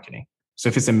into marketing. So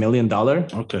if it's $1 million,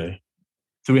 okay,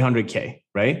 300K,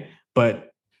 right?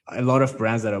 But a lot of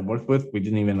brands that I worked with, we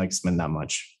didn't even like spend that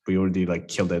much. We already like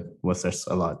killed it with this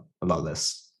a lot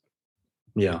less.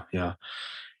 Yeah.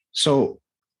 So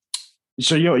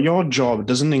your job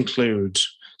doesn't include,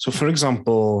 so for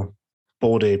example,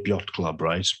 Bored Ape Yacht Club,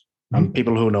 right? And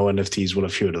people who know NFTs will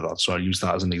have heard of that. So I'll use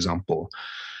that as an example.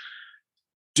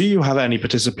 Do you have any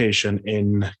participation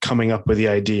in coming up with the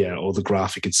idea or the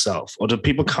graphic itself? Or do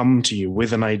people come to you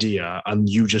with an idea and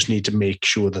you just need to make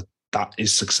sure that that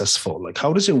is successful? Like,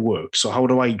 how does it work? So how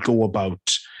do I go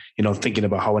about, thinking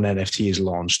about how an NFT is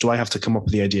launched? Do I have to come up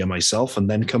with the idea myself and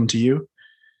then come to you?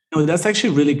 No, that's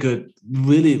actually really good,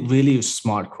 really, really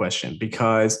smart question,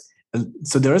 because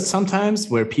so there are some times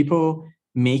where people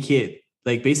make it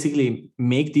like basically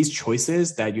make these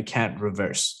choices that you can't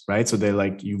reverse, right? So they're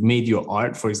like, you've made your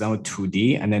art, for example,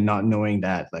 2D, and then not knowing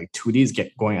that like 2D is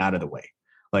going out of the way.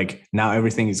 Like now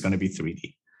everything is going to be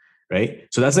 3D, right?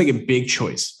 So that's like a big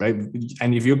choice, right?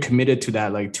 And if you're committed to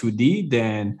that like 2D,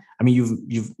 then I mean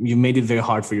you've made it very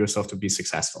hard for yourself to be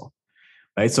successful,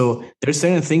 right? So there's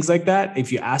certain things like that.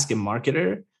 If you ask a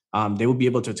marketer, they will be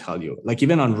able to tell you, like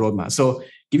even on roadmap. So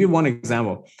give you one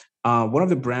example. One of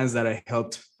the brands that I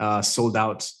helped sold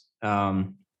out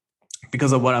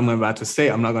because of what I'm about to say.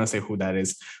 I'm not going to say who that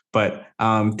is, but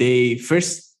they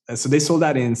sold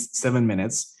out in 7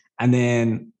 minutes. And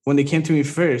then when they came to me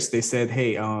first, they said,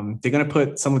 hey, they're going to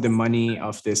put some of the money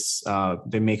of this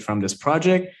they make from this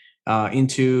project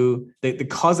into the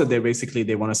cause that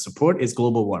they want to support is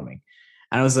global warming.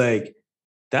 And I was like,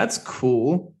 that's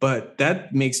cool, but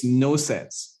that makes no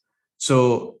sense.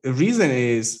 So the reason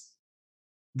is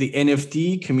the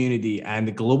NFT community and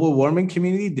the global warming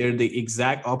community, they're the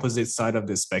exact opposite side of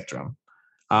the spectrum.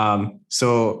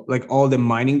 So like all the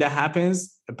mining that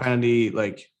happens, apparently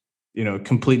like,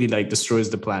 completely like destroys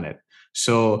the planet.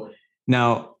 So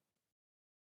now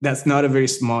that's not a very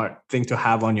smart thing to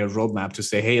have on your roadmap to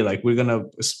say, hey, like we're going to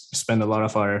spend a lot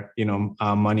of our,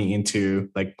 money into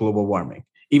like global warming,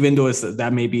 even though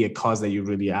that may be a cause that you're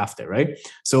really after, right?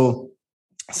 So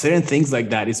certain things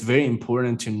like that, it's very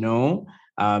important to know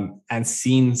and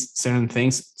seeing certain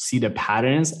things, see the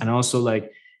patterns, and also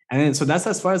like, and then, so that's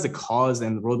as far as the cause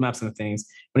and roadmaps and things.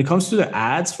 When it comes to the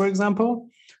ads, for example,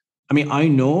 I mean, I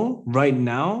know right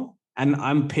now, and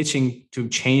I'm pitching to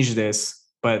change this,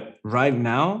 but right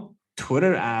now,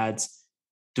 Twitter ads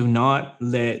do not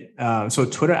so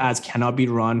Twitter ads cannot be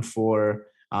run for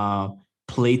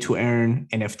play to earn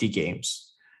NFT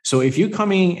games. So if you're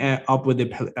coming up with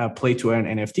a play to earn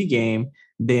NFT game,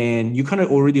 then you kind of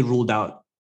already ruled out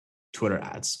Twitter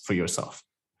ads for yourself,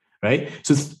 right?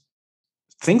 So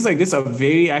things like this are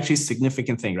very actually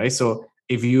significant thing, right? So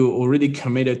if you already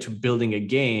committed to building a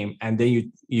game and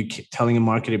then you keep telling a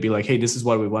marketer, be like, hey, this is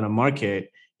what we want to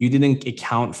market, you didn't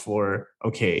account for,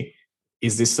 okay,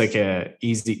 is this like a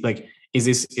easy, like, is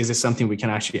this something we can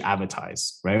actually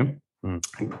advertise, right?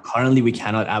 Currently, we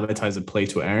cannot advertise a play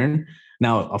to earn.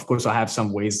 Now, of course, I have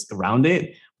some ways around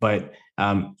it, but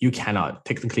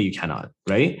technically you cannot,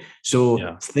 right?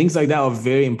 So things like that are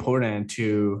very important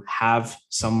to have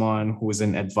someone who is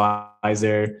an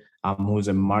advisor, who's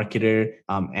a marketer,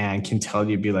 and can tell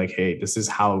you, be like, hey, this is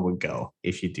how it would go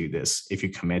if you do this, if you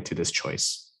commit to this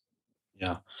choice.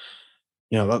 Yeah.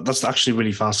 That's actually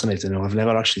really fascinating. I've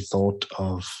never actually thought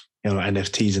of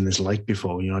NFTs in this light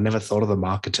before. I never thought of the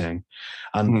marketing.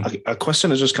 And a question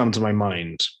has just come to my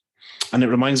mind, and it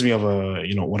reminds me of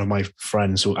one of my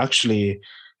friends who actually,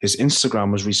 his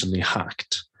Instagram was recently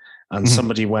hacked, and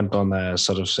somebody went on there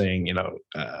sort of saying,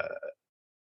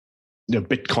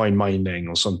 Bitcoin mining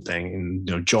or something,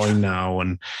 and join now,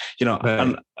 and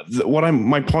right. And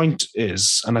my point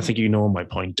is, and I think my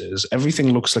point is,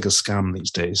 everything looks like a scam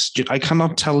these days. I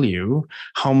cannot tell you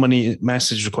how many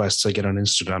message requests I get on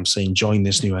Instagram saying join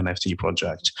this new NFT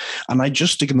project, and I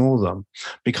just ignore them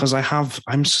because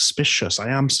I'm suspicious. I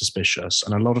am suspicious,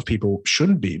 and a lot of people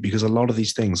shouldn't be, because a lot of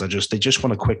these things they just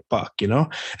want a quick buck.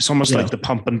 It's almost like the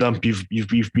pump and dump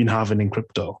you've been having in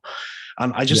crypto.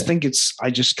 And I just think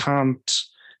I just can't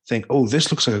think, oh,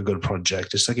 this looks like a good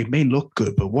project. It's like, it may look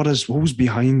good, but who's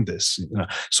behind this?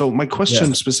 So my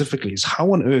question specifically is,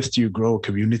 how on earth do you grow a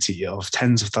community of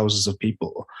tens of thousands of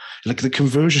people? Like, the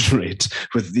conversion rate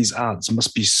with these ads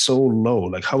must be so low.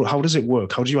 Like, how does it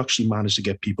work? How do you actually manage to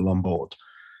get people on board?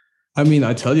 I mean,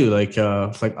 I tell you, like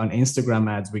on Instagram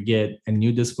ads, we get a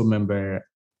new Discord member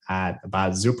at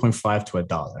about 0.5 to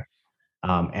 $1.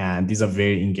 And these are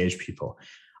very engaged people.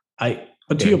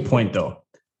 But to your point though,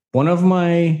 one of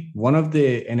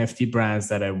the NFT brands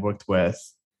that I worked with,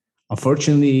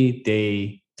 unfortunately,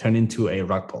 they turned into a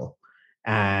rug pull.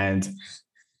 And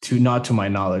not to my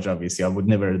knowledge, obviously, I would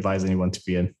never advise anyone to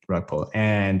be a rug pull.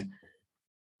 And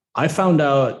I found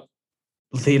out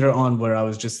later on, where I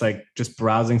was just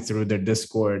browsing through their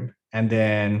Discord, and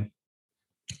then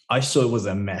I saw it was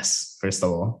a mess. First of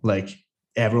all, like,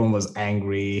 everyone was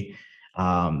angry.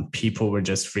 People were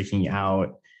just freaking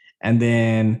out. And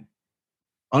then,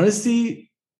 honestly,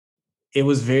 it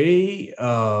was very,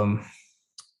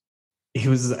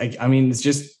 it's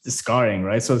just scarring,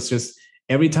 right? So it's just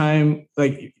every time,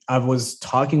 like, I was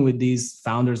talking with these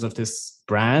founders of this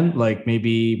brand like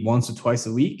maybe once or twice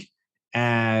a week,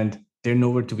 and they're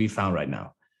nowhere to be found right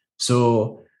now.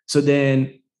 So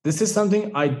then this is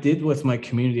something I did with my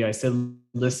community. I said,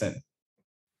 listen,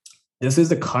 this is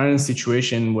the current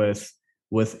situation with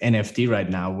NFT right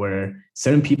now, where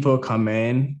certain people come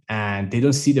in and they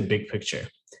don't see the big picture.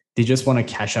 They just want to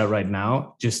cash out right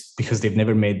now just because they've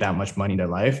never made that much money in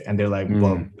their life. And they're like,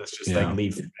 well, let's just like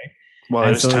leave. Right? Well,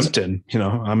 it's tempting, you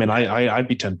know, I mean, I'd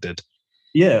be tempted.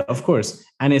 Yeah, of course.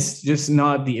 And it's just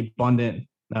not the abundant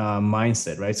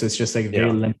mindset, right? So it's just like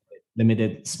very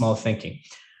limited, small thinking.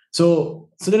 So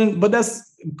then, but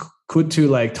that's good to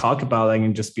like talk about, like,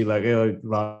 and just be like, oh,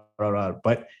 rah, rah, rah.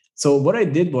 But so what I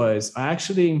did was I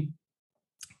actually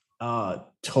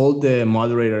told the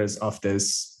moderators of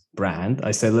this brand,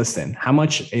 I said, listen, how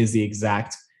much is the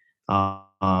exact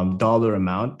dollar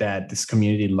amount that this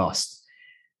community lost?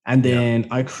 And then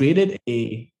I created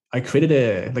a like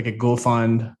a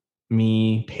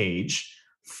GoFundMe page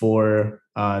for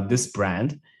this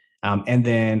brand. And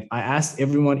then I asked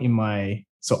everyone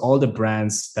so all the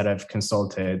brands that I've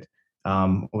consulted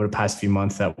over the past few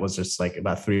months, that was just like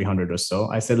about 300 or so.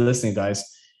 I said, listen, guys,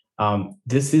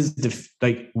 this is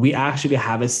we actually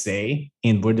have a say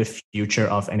in where the future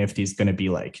of NFT is going to be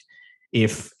like.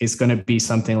 If it's going to be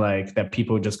something like that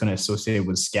people are just going to associate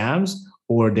with scams,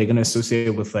 or they're going to associate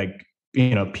with like,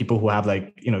 you know, people who have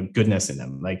like, you know, goodness in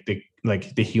them, like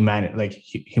the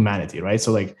humanity, right?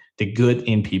 So like the good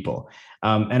in people.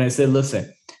 And I said,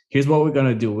 listen, here's what we're going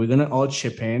to do. We're going to all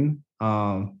chip in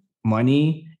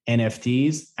money,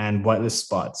 NFTs, and whitelist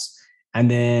spots. And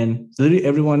then literally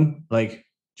everyone like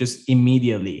just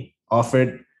immediately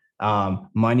offered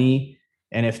money,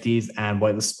 NFTs, and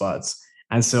whitelist spots.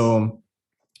 And so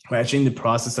we're actually in the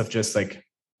process of just like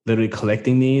literally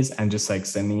collecting these and just like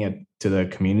sending it to the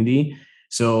community.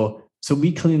 So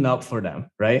we clean up for them,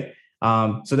 right?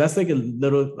 So that's like a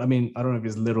little, I mean, I don't know if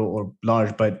it's little or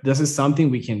large, but this is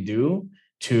something we can do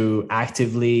to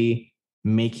actively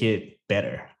make it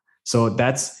better. So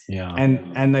that's,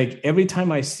 and like every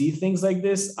time I see things like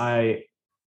this, I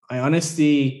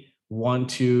honestly want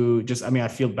to just, I mean, I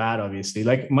feel bad, obviously.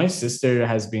 Like my sister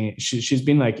has been, she's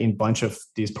been like in a bunch of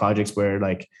these projects where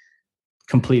like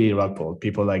completely rug pulled,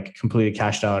 people like completely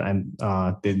cashed out and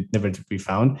they never to be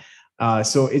found.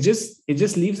 So it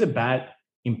just leaves a bad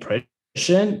impression.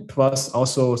 Plus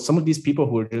also some of these people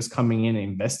who are just coming in and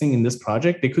investing in this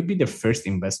project, they could be their first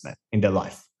investment in their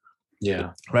life.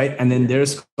 Yeah. Right. And then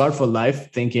there's Scarred for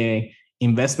Life thinking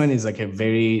investment is like a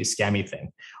very scammy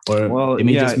thing, or they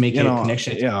may just make a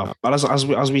connection. Yeah, but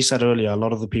as we said earlier, a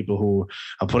lot of the people who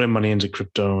are putting money into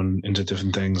crypto and into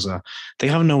different things, they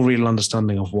have no real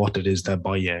understanding of what it is they're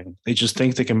buying. They just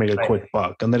think they can make a quick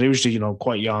buck, and they're usually, you know,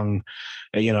 quite young.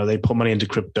 You know, they put money into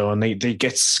crypto and they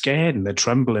get scared and they're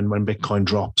trembling when Bitcoin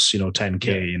drops, you know,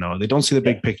 10K, you know, they don't see the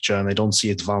big picture and they don't see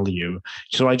its value.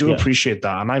 So I do appreciate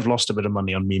that. And I've lost a bit of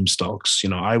money on meme stocks. You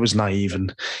know, I was naive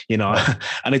and, you know,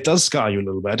 and it does scar you a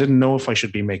little bit. I didn't know if I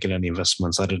should be making any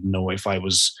investments. I didn't know if I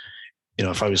was, you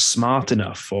know, if I was smart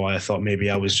enough, or I thought maybe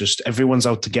I was just, everyone's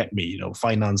out to get me, you know,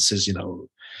 finances, you know,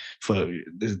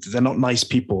 they're not nice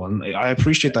people. And I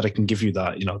appreciate that I can give you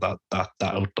that, you know, that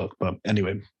outlook. But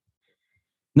anyway.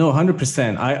 No,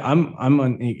 100%.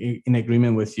 I'm in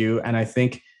agreement with you, and I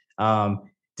think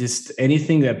just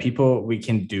anything that we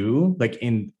can do, like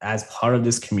as part of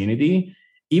this community,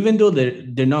 even though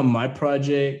they're not my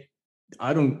project,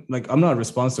 I'm not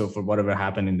responsible for whatever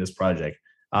happened in this project.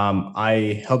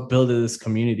 I helped build this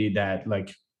community that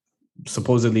like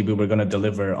supposedly we were going to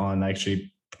deliver on,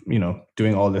 actually, you know,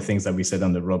 doing all the things that we said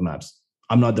on the roadmaps.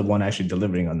 I'm not the one actually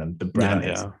delivering on them. The brand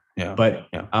is. Yeah.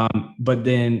 But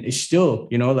then it's still,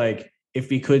 you know, like if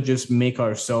we could just make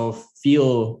ourselves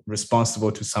feel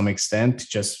responsible to some extent to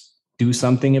just do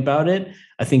something about it,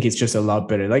 I think it's just a lot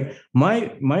better. Like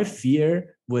my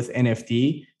fear with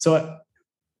NFT. So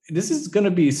this is going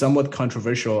to be somewhat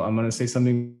controversial. I'm going to say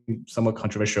something somewhat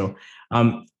controversial.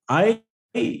 I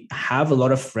have a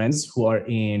lot of friends who are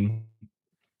in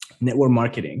network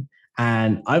marketing,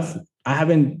 and I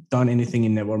haven't done anything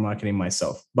in network marketing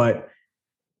myself, but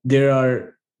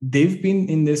they've been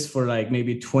in this for like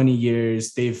maybe 20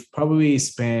 years. They've probably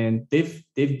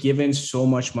they've given so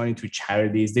much money to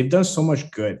charities. They've done so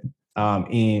much good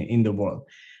in the world.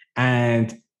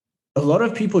 And a lot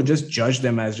of people just judge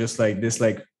them as just like this,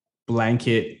 like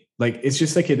blanket, like it's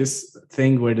just like this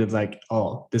thing where they're like,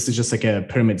 oh, this is just like a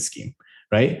pyramid scheme,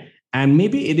 right? And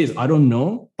maybe it is, I don't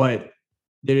know, but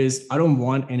I don't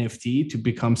want NFT to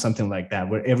become something like that,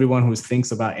 where everyone who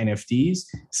thinks about NFTs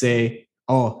say,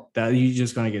 oh, that you're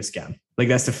just going to get scammed. Like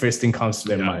that's the first thing comes to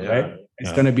their mind, right?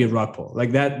 It's going to be a rug pull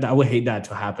like that. I would hate that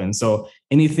to happen. So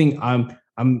anything,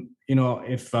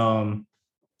 if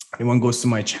anyone goes to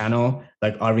my channel,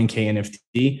 like Arvin K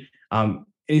NFT,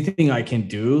 anything I can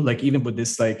do, like even with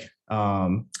this, like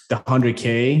the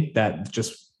 100K that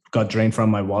just got drained from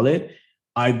my wallet,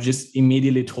 I just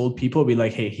immediately told people, be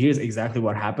like, hey, here's exactly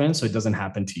what happened, so it doesn't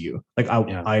happen to you. Like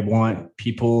I want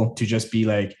people to just be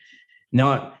like,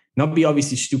 not be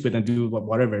obviously stupid and do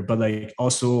whatever, but like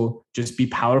also just be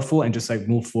powerful and just like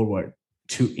move forward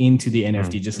into the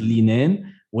NFT, just lean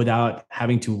in without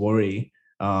having to worry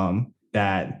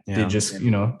that they just, they're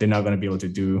not going to be able to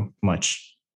do much.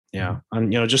 Yeah.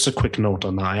 And, just a quick note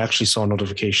on that. I actually saw a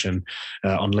notification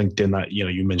on LinkedIn that,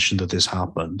 you mentioned that this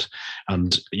happened.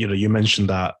 And, you mentioned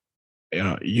that,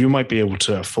 you might be able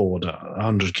to afford a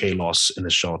 100K loss in the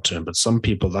short term, but some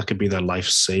people, that could be their life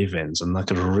savings, and that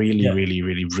could really, really,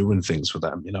 really ruin things for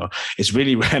them. It's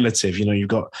really relative. You've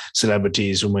got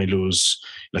celebrities who may lose,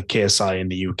 like KSI in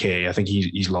the UK. I think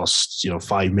he's lost,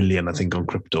 5 million, I think, on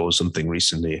crypto or something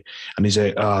recently. And he's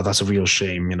like, that's a real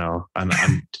shame, and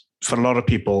for a lot of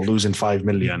people, losing 5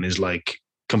 million is like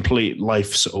complete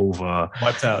life's over.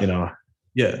 Wiped out.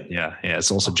 Yeah. It's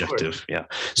all subjective. Yeah.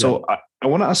 So I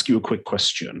want to ask you a quick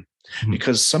question,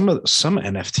 because some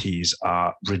NFTs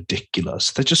are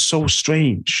ridiculous. They're just so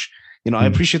strange. I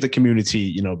appreciate the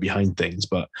community, behind things,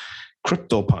 but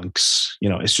CryptoPunks,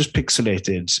 it's just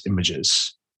pixelated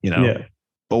images,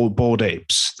 bored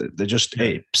apes. They're just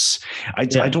apes. I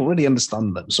don't really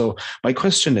understand them. So my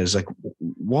question is, like,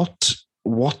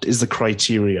 what is the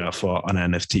criteria for an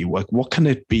NFT? Like, what can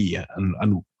it be?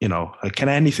 And can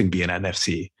anything be an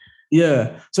NFT?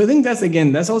 Yeah. So I think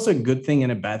that's also a good thing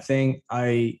and a bad thing.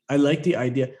 I like the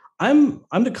idea. I'm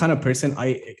the kind of person,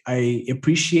 I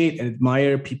appreciate and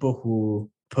admire people who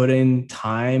put in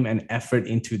time and effort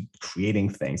into creating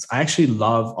things. I actually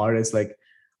love artists. Like,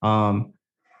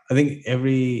 I think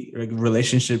every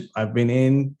relationship I've been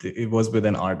in, it was with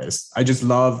an artist. I just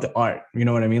love the art. You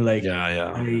know what I mean? Like,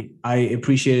 I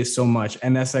appreciate it so much.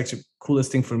 And that's actually the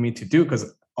coolest thing for me to do,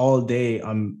 because all day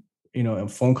I'm, in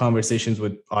phone conversations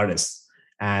with artists,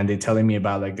 and they're telling me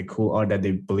about like the cool art that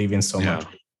they believe in so much.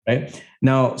 Right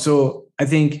now. So I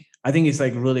think it's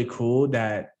like really cool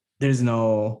that there's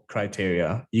no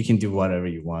criteria. You can do whatever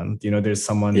you want. There's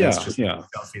someone that's just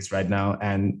selfies right now,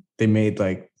 and they made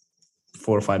like $4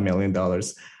 or $5 million.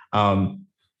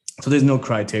 So there's no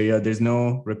criteria, there's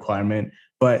no requirement,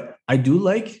 but I do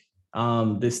like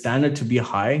the standard to be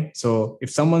high. So if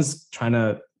someone's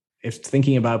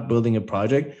thinking about building a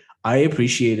project, I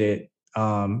appreciate it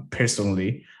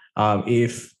personally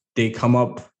if they come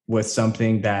up with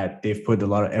something that they've put a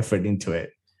lot of effort into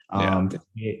it.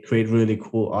 Create really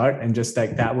cool art, and just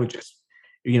like that would just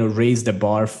raise the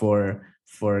bar for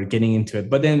getting into it.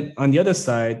 But then on the other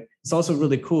side, it's also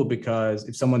really cool, because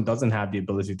if someone doesn't have the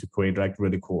ability to create like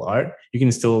really cool art, you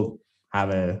can still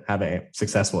have a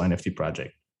successful NFT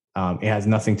project. It has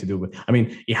nothing to do with,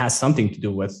 it has something to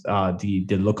do with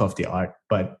the look of the art,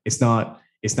 but it's not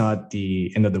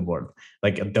the end of the world.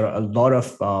 Like, there are a lot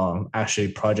of actually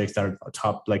projects that are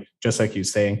top, like just like you're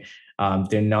saying,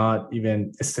 they're not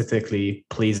even aesthetically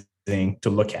pleasing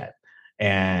to look at,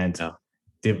 and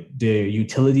the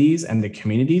utilities and the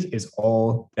communities is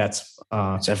all that's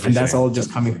and that's all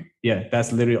just coming.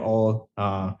 That's literally all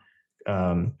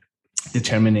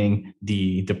determining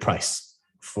the price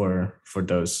for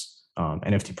those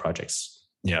NFT projects.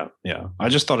 Yeah. I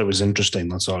just thought it was interesting.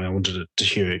 That's all. I wanted to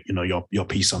hear, your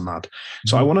piece on that.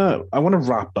 So I want to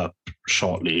wrap up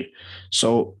shortly.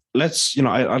 So let's,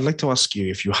 I'd like to ask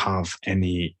you if you have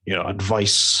any,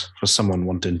 advice for someone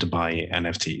wanting to buy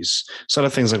NFTs. Sort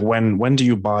of things like when do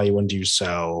you buy, when do you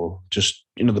sell? Just,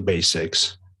 the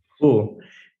basics. Cool.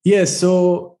 Yeah.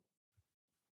 So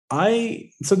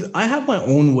I have my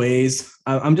own ways.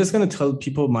 I'm just going to tell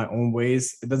people my own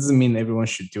ways. It doesn't mean everyone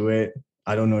should do it.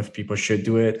 I don't know if people should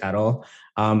do it at all.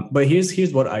 But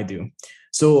here's what I do.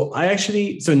 So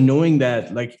knowing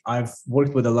that, like, I've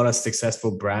worked with a lot of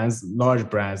successful brands, large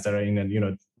brands that are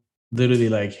literally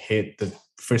like hit the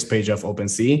first page of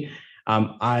OpenSea.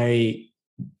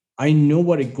 I know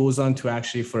what it goes on to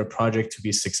actually for a project to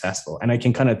be successful, and I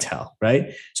can kind of tell,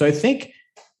 right? So I think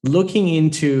looking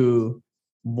into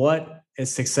what a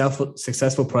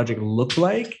successful project look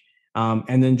like,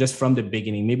 and then just from the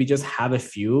beginning, maybe just have a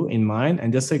few in mind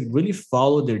and just like really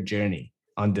follow their journey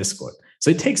on Discord.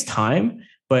 So it takes time,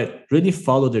 but really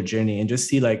follow their journey and just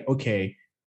see like, okay,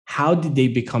 how did they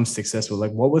become successful?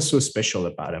 Like, what was so special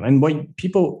about them? And what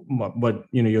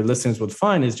your listeners would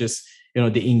find is just,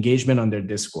 the engagement on their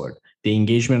Discord, the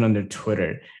engagement on their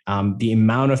Twitter, the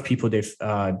amount of people they've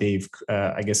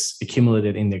I guess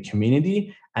accumulated in their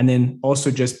community, and then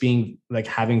also just being like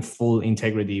having full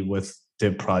integrity with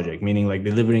the project, meaning like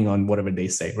delivering on whatever they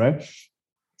say, right?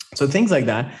 So things like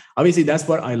that. Obviously, that's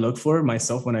what I look for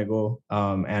myself when I go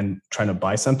and trying to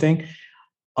buy something.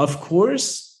 Of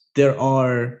course, there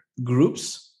are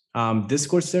groups,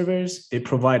 Discord servers, they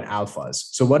provide alphas.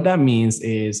 So what that means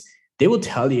is they will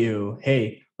tell you,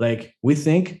 hey, like we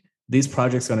think these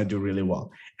projects are going to do really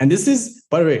well. And this is,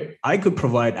 by the way, I could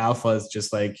provide alphas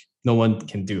just like no one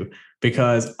can do,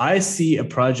 because I see a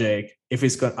project,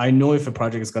 I know if a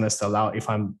project is going to sell out if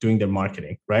I'm doing their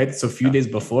marketing, right? So a few days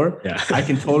before, I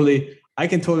can totally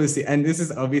see. And this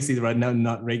is obviously right now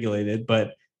not regulated,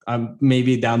 but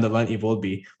maybe down the line it will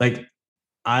be. Like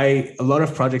a lot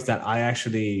of projects that I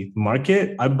actually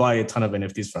market, I buy a ton of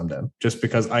NFTs from them just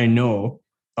because I know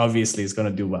obviously it's going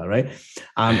to do well, right?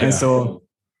 And so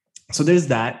there's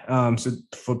that. So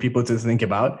for people to think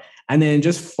about, and then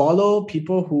just follow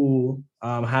people who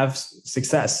have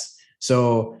success.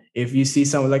 So if you see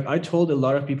someone, like I told a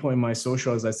lot of people in my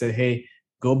socials, I said, hey,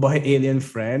 go buy Alien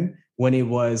Friend when it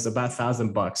was about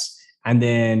 $1,000. And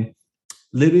then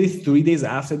literally 3 days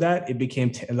after that, it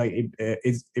became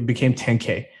it became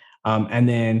 10K. And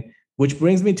then, which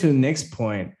brings me to the next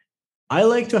point. I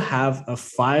like to have a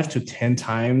 5 to 10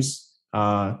 times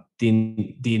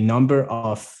the number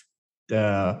of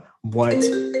 5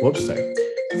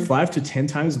 to 10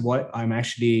 times what I'm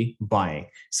actually buying.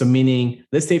 So meaning,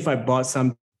 let's say if I bought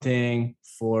something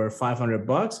for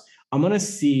 $500, I'm gonna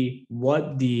see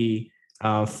what the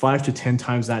 5 to 10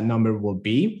 times that number will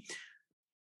be.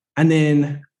 And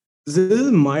then this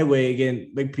is my way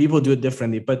again, like people do it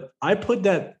differently, but I put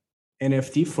that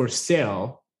NFT for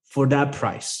sale for that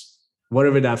price,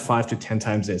 whatever that 5 to 10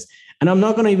 times is. And I'm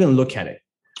not going to even look at it,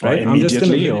 right?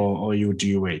 Immediately, or do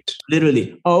you wait?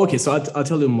 Literally. Oh, okay. So I'll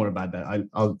tell you more about that.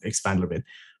 I'll expand a little bit.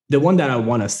 The one that I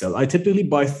want to sell, I typically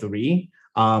buy 3.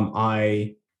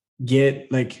 I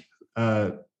get like,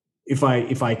 if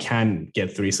I can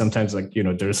get 3, sometimes like,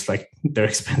 there's like, they're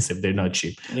expensive. They're not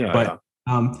cheap.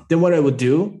 Then what I would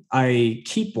do, I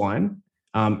keep one,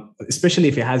 especially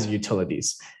if it has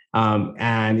utilities.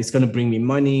 And it's going to bring me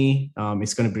money.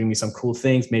 It's going to bring me some cool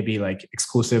things, maybe like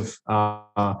exclusive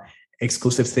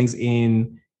things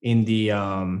in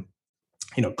the,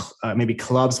 maybe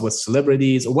clubs with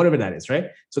celebrities or whatever that is, right?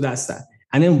 So that's that.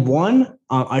 And then one,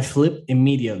 I flip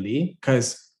immediately,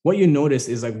 because what you notice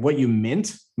is like what you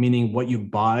mint, meaning what you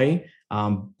buy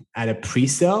at a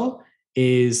pre-sale,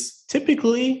 is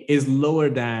typically lower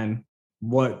than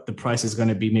what the price is going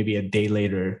to be maybe a day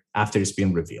later after it's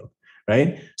been revealed,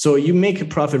 right? So you make a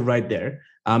profit right there.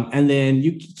 And then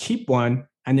you keep one.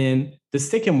 And then the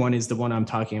second one is the one I'm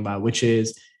talking about, which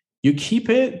is you keep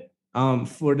it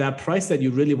for that price that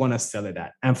you really want to sell it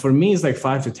at. And for me, it's like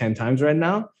 5 to 10 times right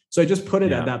now. So I just put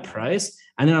it at that price.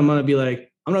 And then I'm going to be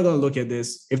like, I'm not going to look at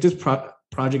this. If this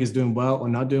project is doing well or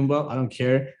not doing well, I don't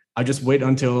care. I just wait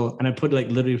until, and I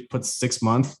literally put 6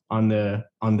 months on the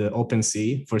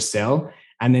OpenSea for sale.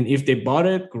 And then if they bought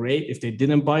it, great. If they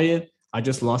didn't buy it, I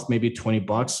just lost maybe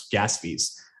 $20 gas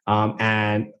fees.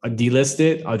 And I delist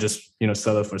it. I'll just,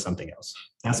 sell it for something else.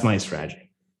 That's my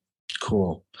strategy.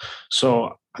 Cool.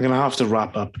 So I'm going to have to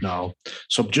wrap up now.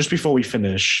 So just before we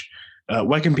finish,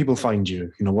 where can people find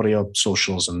you? What are your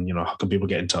socials, and, how can people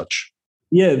get in touch?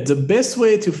 Yeah, the best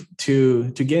way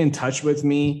to get in touch with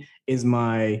me is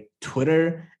my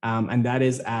Twitter, and that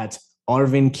is at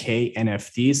Arvin K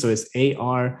NFT. So it's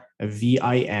ARVINK.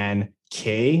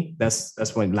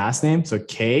 That's my last name. So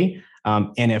K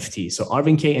NFT. So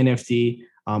Arvin K NFT.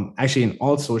 Actually in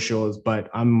all socials, but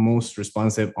I'm most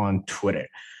responsive on Twitter.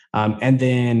 And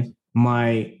then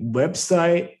my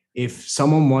website, if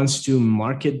someone wants to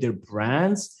market their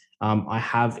brands, I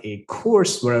have a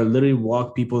course where I literally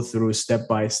walk people through step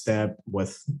by step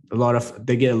with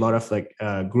they get a lot of like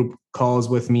group calls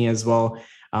with me as well.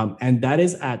 And that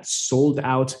is at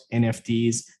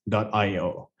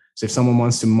soldoutnfts.io. So if someone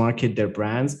wants to market their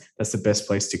brands, that's the best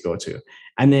place to go to.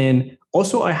 And then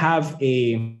also I have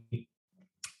a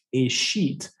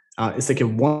sheet. It's like a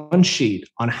one sheet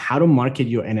on how to market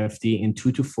your NFT in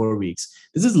 2 to 4 weeks.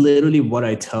 This is literally what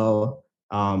I tell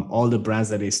all the brands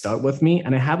that they start with me.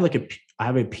 And I have a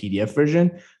PDF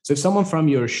version. So if someone from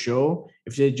your show,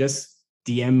 if they just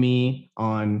DM me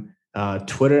on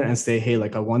Twitter and say, hey,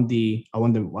 like I want the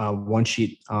one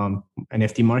sheet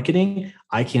NFT marketing,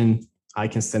 I can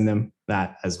send them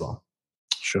that as well.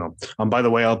 Sure. And by the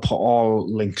way, I'll put all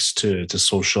links to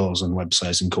socials and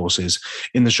websites and courses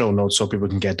in the show notes so people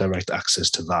can get direct access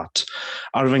to that.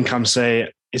 Arvin Kamsey,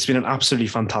 it's been an absolutely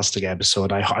fantastic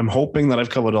episode. I'm hoping that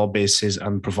I've covered all bases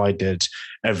and provided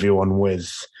everyone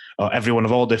with everyone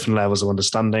of all different levels of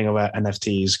understanding of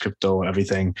NFTs, crypto,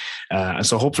 everything. And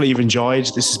so hopefully you've enjoyed.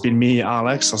 This has been me,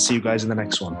 Alex. I'll see you guys in the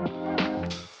next one.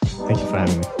 Thank you for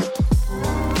having me.